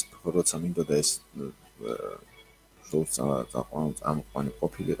მეც როცა მინდოდა ეს ტელეწამყვანი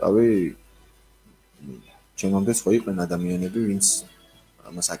ყოფილიყავი, ჩემამდეც ხო იყვნენ ადამიანები, ვინც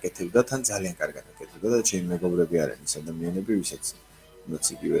ამას აკეთებდა, თან ძალიან კარგად აკეთებდა და ჩემი მეგობრები არიან ის ადამიანები, ვისაც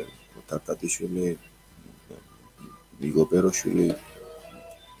იგივე თარტატიშვილი, მიგოპეროშვილი,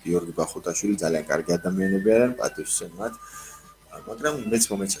 გიორგი ბახუტაშვილი ძალიან კარგი ადამიანები არიან, პატივს ვცემთ. მაგრამ მეც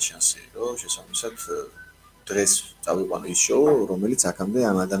მომეცა შანსი, რომ შესაბამისად დღეს წავიყვანო ის შოუ, რომელიც აქამდე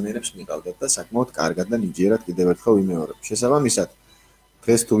ამ ადამიანებს მიყავდათ და საკმაოდ კარგად და ნიჭიერად კიდევ ერთხელ ვიმეორებ. შესაბამისად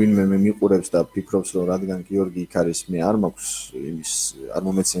დღეს თუ ვინმე მე მიყურებს და ფიქრობს, რომ რადგან გიორგი იქ არის, მე არ მაქვს არ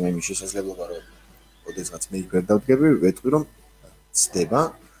მომეცემა იმის შესაძლებლობა, რომ ოდესღაც მე იქ ვერ დავდგები, ვეტყვი, რომ ცდება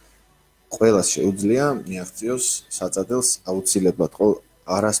ყველას შეუძლია მიაღწიოს საწადელს აუცილებლად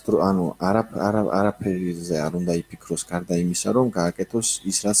არაფერიზე არ უნდა იფიქროს გარდა იმისა, რომ გააკეთოს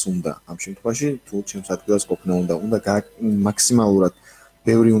ის, რაც უნდა. ამ შემთხვევაში თუ ჩემს ადგილას ყოფნა უნდა მაქსიმალურად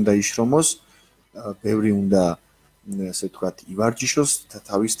ბევრი უნდა იშრომოს, ბევრი უნდა ასე ვთქვათ, ივარჯიშოს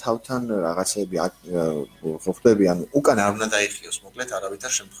თავის თავთან რაღაცები ხო ხდები, ანუ უკან არ უნდა დაიხიოს, მოკლედ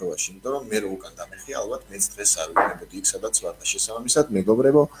არავითარ შემთხვევაში, იმიტომ რომ მე რო უკან დამეხი, ალბათ მეც დღეს არ ვიყენებოდი იქ, სადაც ვარ და შესაბამისად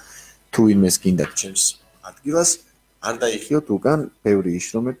მეგობრებო, თუ ვინმეს გინდათ ჩემს ადგილას არ დაიხიოთ უკან, ბევრი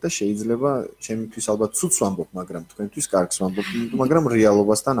იშრომეთ და შეიძლება ჩემთვის ალბათ ცუდს ვამბობ, მაგრამ თქვენთვის კარგს ვამბობ, მაგრამ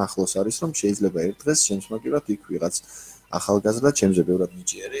რეალობასთან ახლოს არის, რომ შეიძლება ერთ დღეს ჩემს მაგივრად იქ ვიღაც ახალგაზრდა, ჩემზე ბევრად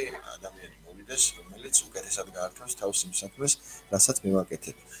ნიჭიერი ადამიანი მოვიდეს, რომელიც უკეთესად გაართავს თავს იმ საქმეს, რასაც მე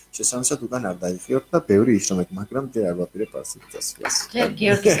ვაკეთებ. შესაბამისად უკან არ დაიხიოთ და ბევრი იშრომეთ, მაგრამ მე არ ვაპირებ არცით დასვლას.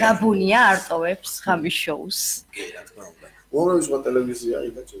 გიორგი გაბუნია არტოვებს ხამის შოუს. კი, რა თქმა უნდა. უამრავი სხვა ტელევიზია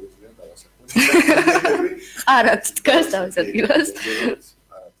იქა შეიძლება დავასახელო. არად დგას თავის ადგილას.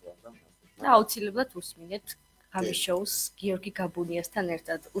 და აუცილებლად უსმინეთ ხამის შოუს გიორგი გაბუნიასთან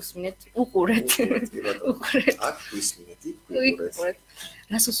ერთად. უსმინეთ, უყურეთ. აქ ვისმინეთ, უყურეთ.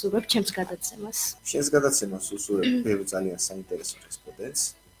 რას უსურვებ ჩემს გადაცემას? შენს გადაცემას უსურვებ ბევრ ძალიან საინტერესო რესპონდენტს,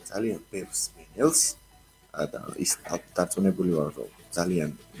 ძალიან ბევრ სმენელს და ის დარწმუნებული ვარ, რომ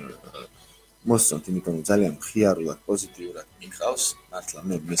ძალიან მოსწონთ, იმიტომ რომ ძალიან მხიარულად, პოზიტიურად მიყავს. მართლა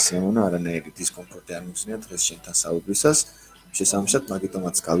მე მესიამონა არანაირი დისკომფორტი არ მგზნია დღეს შენთან საუბრისას. შესაბამისად,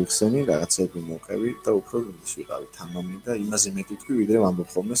 მაგიტომაც გავიხსენი, რაღაცები მოვყევი და უფრო ის ვიყავი თამამი და იმაზე მეტი თქვი, ვიდრე ვამბობ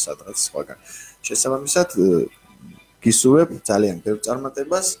ხოლმე სადღაც სხვაგან. შესაბამისად, გისურვებ ძალიან ბევრ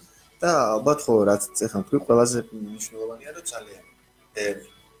წარმატებას და ალბათ ხო რაც ეხლა თქვი, ყველაზე მნიშვნელოვანია, რომ ძალიან ბევრ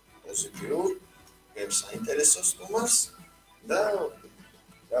პოზიტიურ, ბევრ საინტერესო სტუმარს და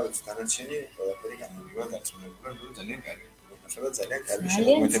რა ვიცი, განაჩენი ყველაფერი გამოვივა დარწმუნებული, რომ ძალიან კარგი. მოხდება ძალიან კარგი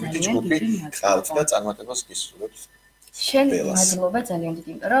შემოქმედებითი ჯგუფი ხალხ და წარმატებას გისურვებთ. შენ მადლობა ძალიან დიდი,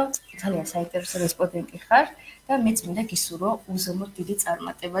 იმიტომ რომ ძალიან საინტერესო რესპონდენტი ხარ და მეც მინდა გისურვო უზომოდ დიდი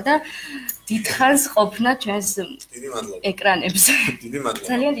წარმატება და დიდხანს ყოფნა ჩვენს ეკრანებზე. დიდი მადლობა.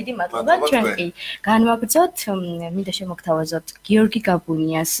 ძალიან დიდი მადლობა ჩვენ კი განვაგრძოთ, მინდა შემოგთავაზოთ გიორგი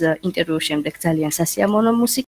გაბუნიას ინტერვიუს შემდეგ ძალიან სასიამოვნო მუსიკა